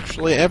have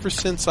actually, ever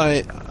since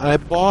I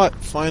bought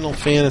Final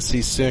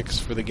Fantasy VI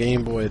for the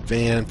Game Boy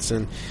Advance,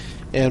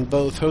 and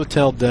both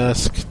Hotel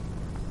Dusk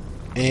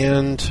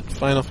and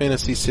Final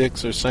Fantasy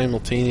VI are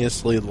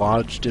simultaneously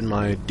lodged in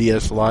my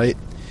DS Lite.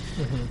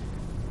 Mm-hmm.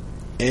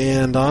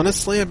 And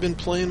honestly, I've been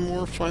playing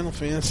more Final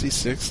Fantasy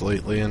VI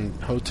lately, and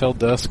Hotel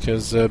Dusk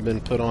has been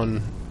put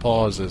on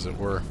pause, as it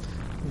were.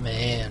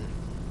 Man.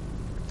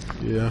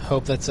 Yeah.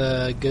 Hope that's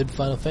a good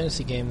Final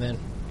Fantasy game then.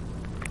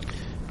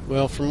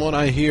 Well, from what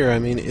I hear, I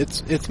mean,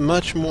 it's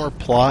much more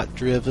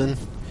plot-driven,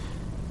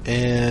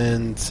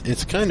 and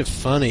it's kind of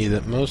funny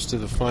that most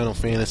of the Final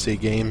Fantasy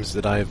games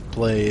that I've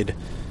played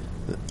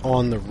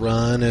on the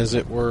run, as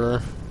it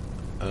were,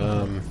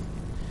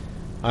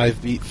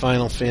 I've beat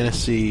Final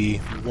Fantasy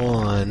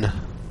 1,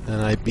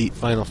 and I beat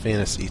Final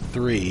Fantasy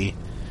 3,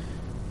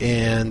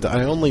 and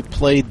I only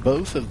played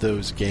both of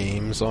those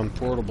games on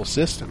portable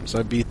systems.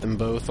 I beat them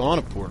both on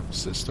a portable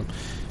system.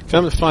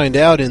 Come to find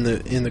out, in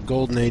the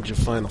golden age of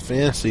Final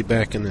Fantasy,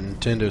 back in the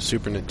Nintendo,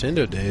 Super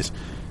Nintendo days,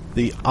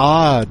 the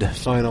odd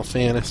Final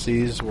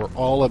Fantasies were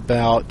all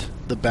about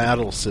the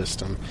battle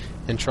system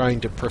and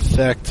trying to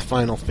perfect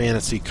Final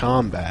Fantasy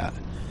combat.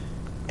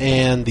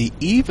 And the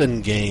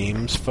even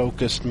games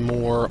focused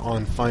more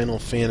on Final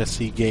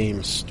Fantasy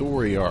games'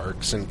 story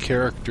arcs and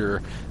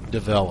character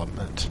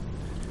development.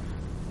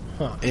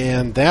 Huh.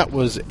 And that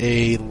was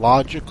a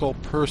logical,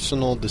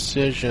 personal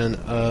decision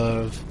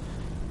of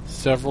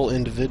several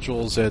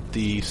individuals at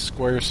the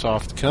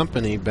Squaresoft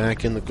company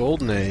back in the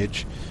Golden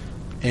Age,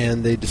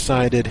 and they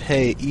decided,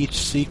 hey, each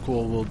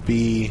sequel will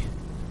be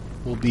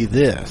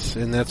this,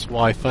 and that's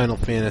why Final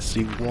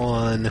Fantasy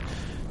 1,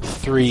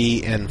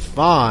 3, and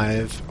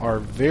 5 are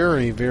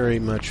very, very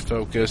much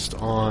focused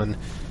on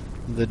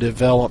the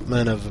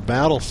development of the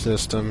battle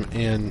system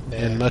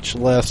and much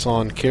less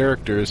on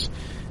characters,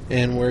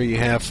 and where you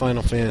have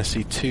Final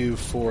Fantasy 2,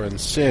 4,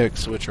 and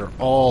 6, which are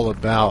all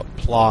about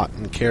plot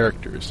and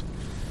characters.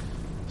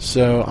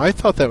 So I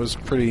thought that was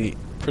pretty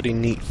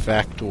neat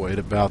factoid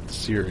about the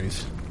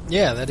series.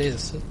 Yeah, that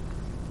is.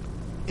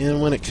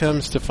 And when it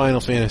comes to Final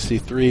Fantasy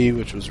 3,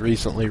 which was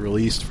recently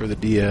released for the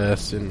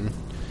DS and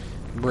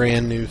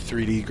brand new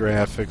 3D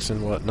graphics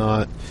and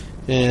whatnot,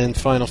 and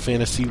Final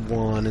Fantasy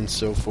 1 and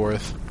so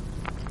forth,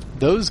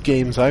 those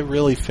games I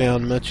really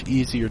found much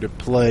easier to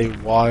play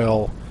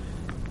while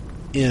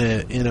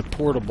in a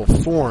portable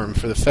form,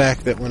 for the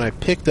fact that when I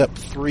picked up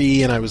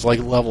 3 and I was like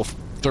level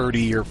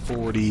 30 or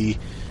 40,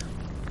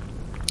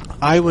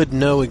 I would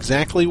know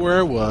exactly where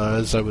I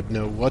was, I would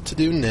know what to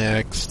do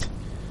next,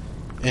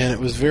 and it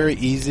was very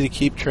easy to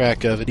keep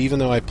track of it, even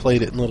though I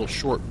played it in little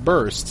short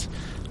bursts.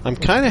 I'm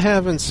kind of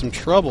having some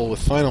trouble with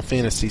Final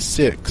Fantasy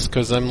VI,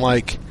 because I'm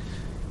like,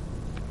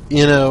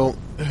 you know,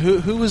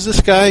 who was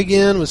this guy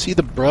again? Was he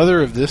the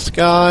brother of this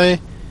guy?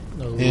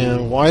 Oh.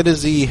 And why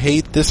does he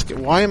hate this guy?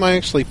 Why am I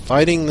actually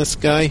fighting this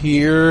guy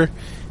here?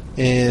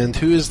 And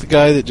who is the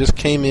guy that just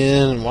came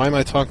in? And why am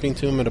I talking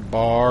to him at a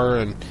bar?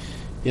 And,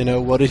 you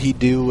know, what did he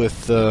do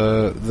with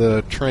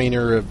the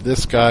trainer of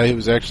this guy, who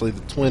was actually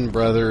the twin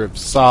brother of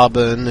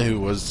Sabin, who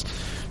was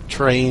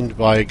trained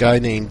by a guy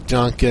named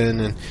Duncan?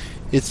 And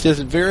it's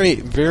just very,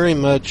 very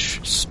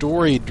much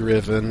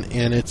story-driven,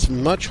 and it's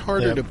much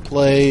harder to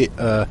play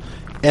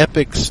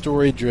epic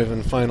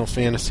story-driven Final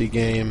Fantasy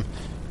game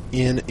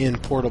in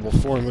portable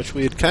form, which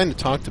we had kind of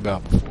talked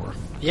about before.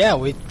 Yeah,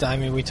 we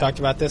talked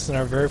about this in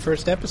our very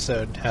first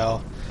episode,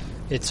 how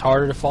it's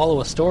harder to follow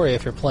a story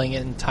if you're playing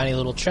it in tiny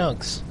little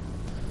chunks.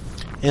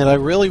 And I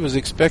really was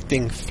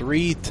expecting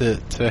 3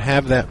 to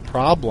have that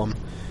problem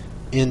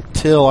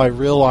until I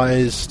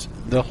realized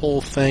the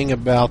whole thing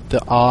about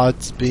the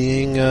odds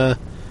being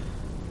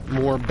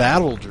more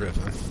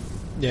battle-driven.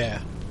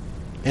 Yeah.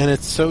 And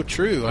it's so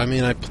true. I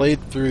mean, I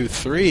played through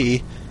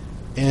 3,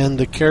 and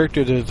the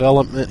character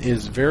development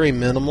is very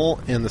minimal,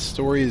 and the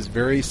story is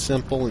very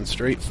simple and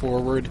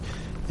straightforward,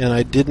 and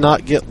I did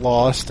not get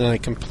lost, and I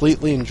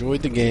completely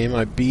enjoyed the game.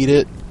 I beat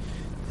it,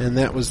 and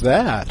that was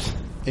that.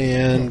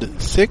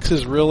 And 6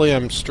 is really,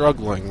 I'm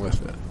struggling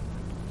with it.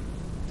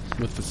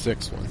 With the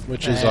 6th one,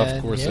 which is,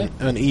 of course,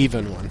 an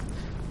even one.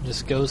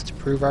 Just goes to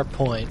prove our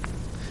point.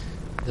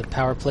 The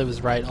power play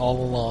was right all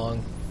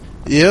along.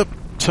 Yep,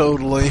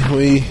 totally.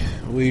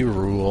 We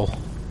rule.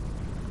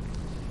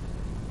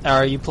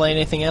 Are you playing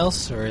anything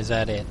else, or is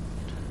that it?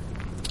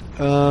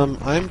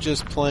 I'm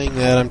just playing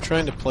that. I'm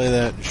trying to play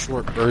that in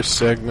short burst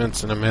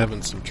segments, and I'm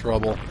having some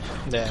trouble.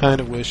 Yeah.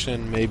 Kind of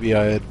wishing maybe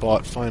I had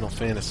bought Final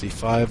Fantasy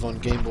V on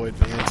Game Boy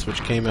Advance,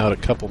 which came out a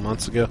couple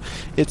months ago.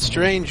 It's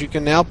strange. You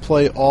can now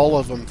play all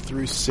of them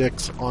through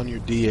 6 on your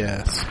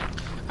DS.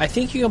 I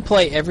think you can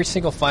play every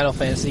single Final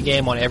Fantasy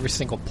game on every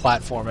single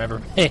platform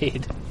ever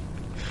made.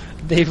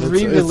 They've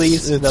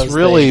re-released those It's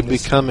really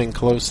things. becoming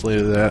closely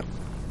to that.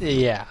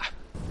 Yeah.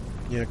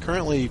 Yeah,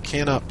 currently you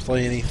cannot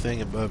play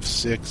anything above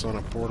 6 on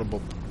a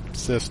portable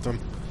system.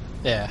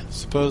 Yeah.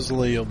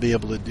 Supposedly you'll be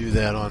able to do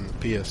that on the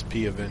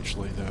PSP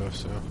eventually, though,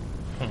 so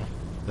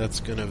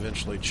that's going to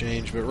eventually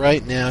change. But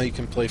right now you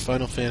can play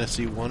Final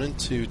Fantasy 1 and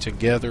 2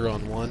 together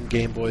on one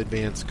Game Boy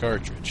Advance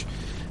cartridge.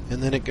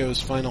 And then it goes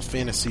Final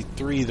Fantasy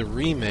 3, the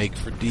remake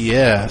for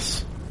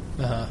DS.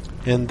 Uh-huh.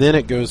 And then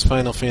it goes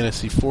Final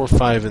Fantasy 4,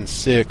 5, and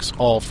 6,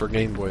 all for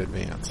Game Boy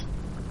Advance.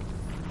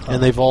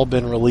 And they've all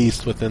been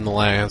released within the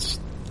last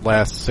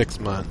 6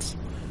 months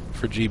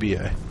for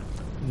GBA.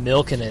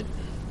 Milking it.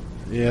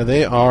 Yeah,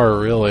 they are,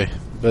 really.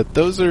 But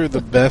those are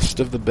the best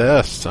of the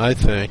best, I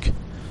think.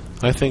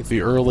 I think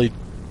the early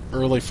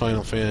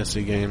Final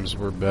Fantasy games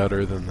were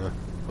better than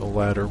the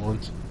latter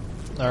ones.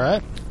 All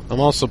right. I'm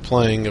also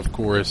playing, of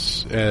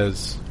course,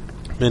 as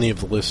many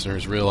of the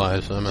listeners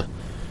realize, I'm a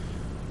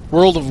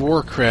World of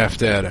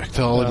Warcraft addict,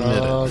 I'll admit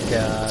it. Oh,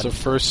 God. It's a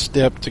first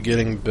step to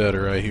getting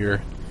better, I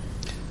hear.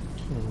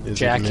 is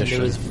Jack into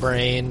admission. his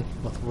brain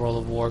with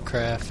World of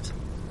Warcraft.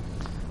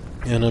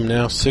 And I'm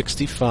now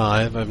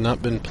 65. I've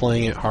not been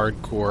playing it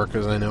hardcore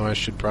because I know I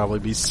should probably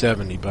be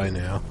 70 by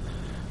now.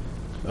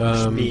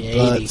 Should be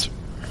 80.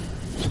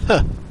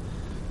 But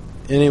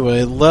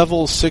anyway,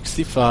 level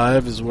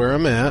 65 is where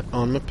I'm at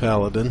on my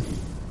Paladin.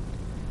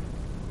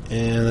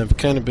 And I've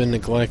kind of been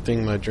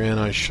neglecting my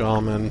Draenei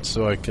Shaman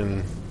so I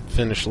can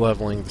finish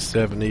leveling to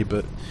 70,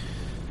 but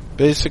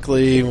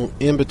basically,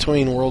 in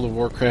between World of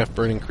Warcraft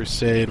Burning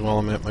Crusade while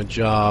I'm at my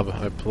job,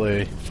 I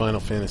play Final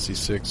Fantasy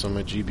VI on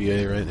my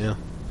GBA right now.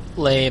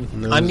 Lame.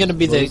 And I'm going to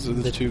be those are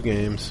the two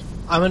games.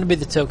 I'm going to be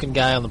the token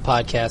guy on the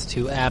podcast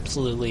who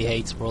absolutely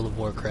hates World of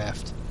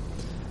Warcraft.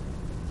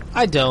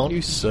 I don't.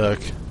 You suck.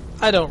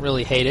 I don't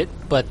really hate it,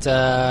 but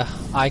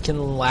I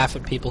can laugh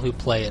at people who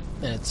play it,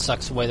 and it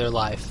sucks away their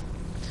life.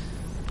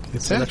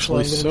 It's So that's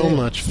what actually I'm gonna so do.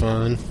 much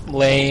fun.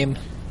 Lame.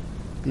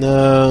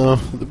 No,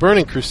 the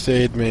Burning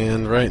Crusade,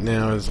 man, right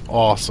now is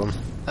awesome.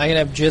 I can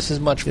have just as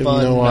much You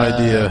fun have no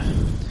idea.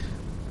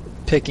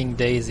 picking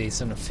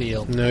daisies in a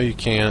field. No, you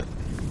can't.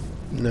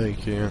 No, you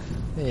can't.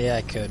 Yeah,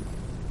 I could.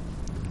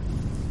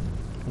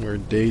 Wear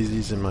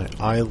daisies in my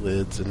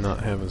eyelids and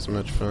not have as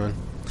much fun.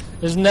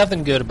 There's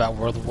nothing good about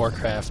World of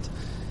Warcraft.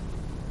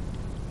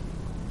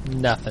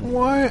 Nothing.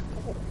 Why?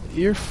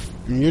 You're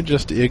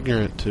just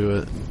ignorant to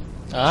it.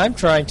 I'm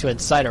trying to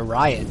incite a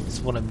riot,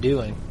 is what I'm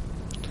doing.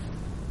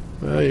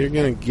 Well, you're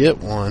gonna get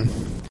one.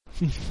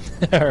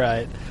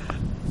 Alright.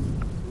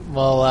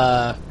 Well,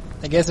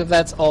 I guess if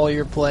that's all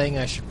you're playing,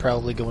 I should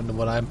probably go into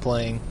what I'm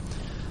playing.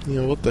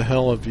 You know, what the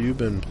hell have you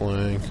been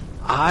playing?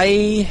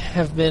 I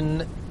have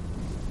been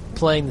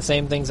playing the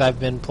same things I've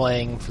been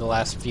playing for the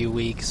last few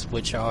weeks,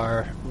 which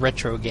are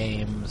retro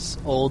games,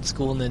 old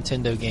school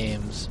Nintendo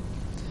games.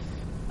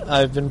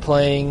 I've been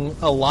playing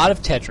a lot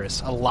of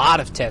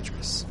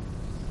Tetris.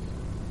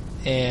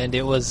 And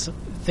it was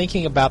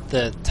thinking about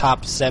the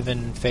top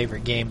 7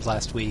 favorite games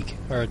last week,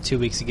 or 2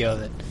 weeks ago,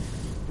 that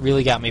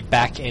really got me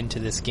back into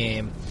this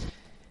game.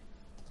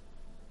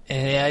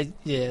 And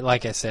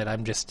like I said,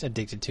 I'm just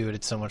addicted to it.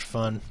 It's so much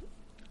fun.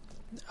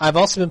 I've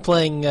also been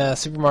playing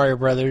Super Mario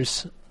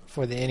Brothers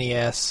for the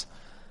NES.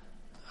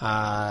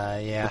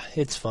 Yeah,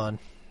 it's fun.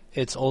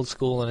 It's old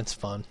school and it's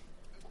fun.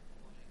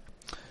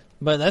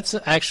 But that's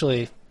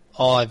actually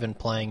all I've been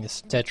playing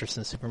is Tetris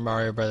and Super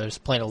Mario Brothers.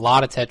 Playing a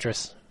lot of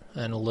Tetris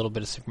and a little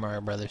bit of Super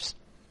Mario Brothers.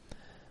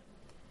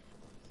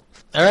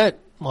 All right.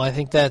 Well, I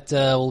think that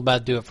will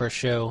about do it for our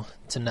show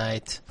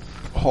tonight.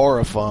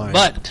 Horrifying.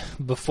 But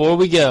before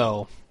we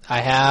go, I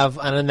have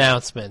an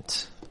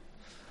announcement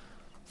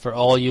for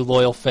all you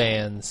loyal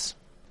fans.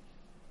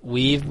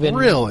 We've been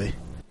Really?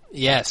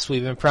 Yes,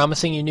 we've been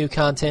promising you new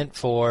content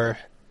for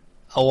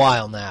a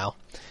while now.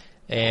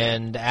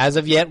 And as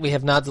of yet, we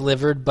have not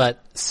delivered,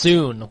 but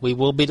soon we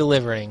will be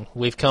delivering.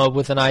 We've come up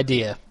with an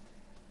idea.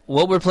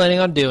 What we're planning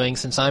on doing,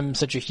 since I'm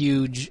such a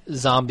huge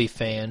zombie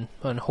fan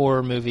and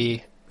horror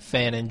movie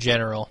fan in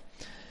general,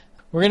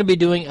 we're going to be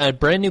doing a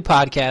brand new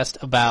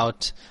podcast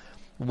about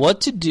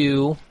what to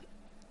do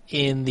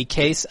in the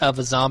case of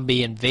a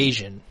zombie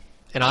invasion.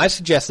 And I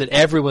suggest that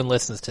everyone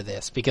listens to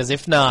this, because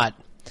if not,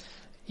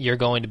 you're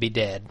going to be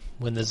dead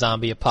when the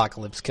zombie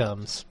apocalypse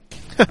comes.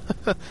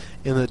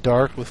 In the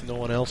dark with no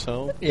one else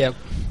home? Yep,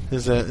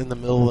 Is that in the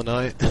middle of the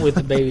night? with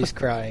the babies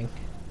crying.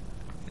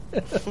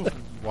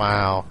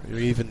 Wow. You're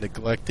even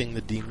neglecting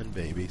the demon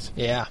babies.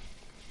 Yeah.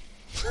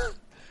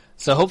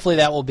 So hopefully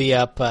that will be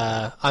up.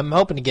 I'm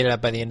hoping to get it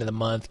up by the end of the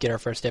month, get our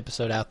first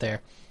episode out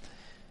there.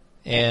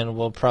 And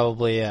we'll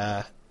probably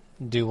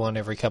do one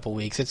every couple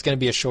weeks. It's going to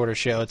be a shorter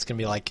show. It's going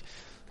to be like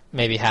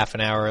maybe half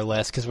an hour or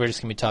less, because we're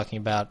just going to be talking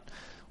about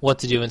what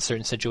to do in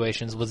certain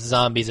situations with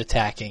zombies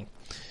attacking.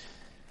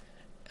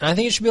 And I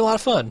think it should be a lot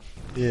of fun.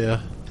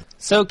 Yeah.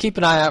 So keep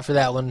an eye out for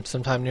that one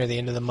sometime near the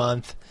end of the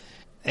month.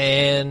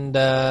 And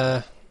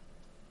that's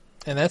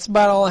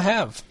about all I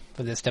have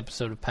for this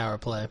episode of Power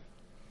Play.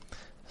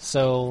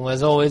 So,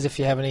 as always, if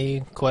you have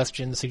any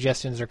questions,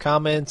 suggestions, or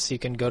comments, you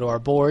can go to our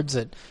boards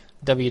at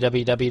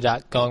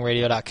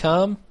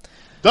www.gongradio.com.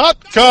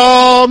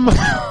 .com!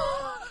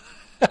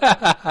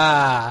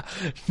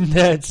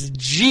 That's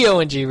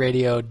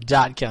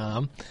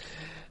gongradio.com.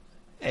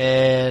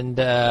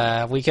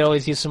 And we could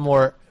always use some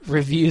more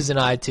reviews in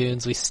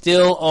iTunes. We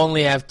still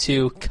only have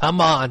 2. Come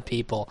on,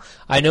 people.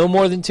 I know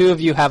more than 2 of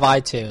you have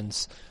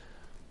iTunes.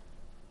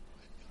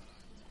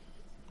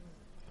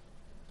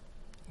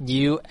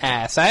 You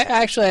ass.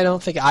 I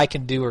don't think I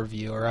can do a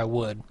review, or I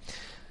would.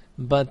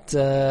 But,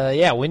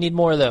 yeah, we need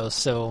more of those,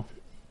 so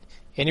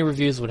any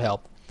reviews would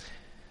help.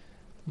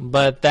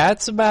 But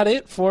that's about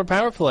it for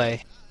Power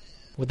Play.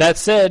 With that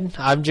said,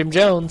 I'm Jim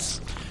Jones.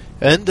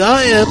 And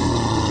I am...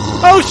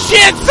 Oh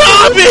shit,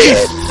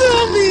 zombies!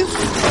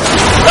 Zombies!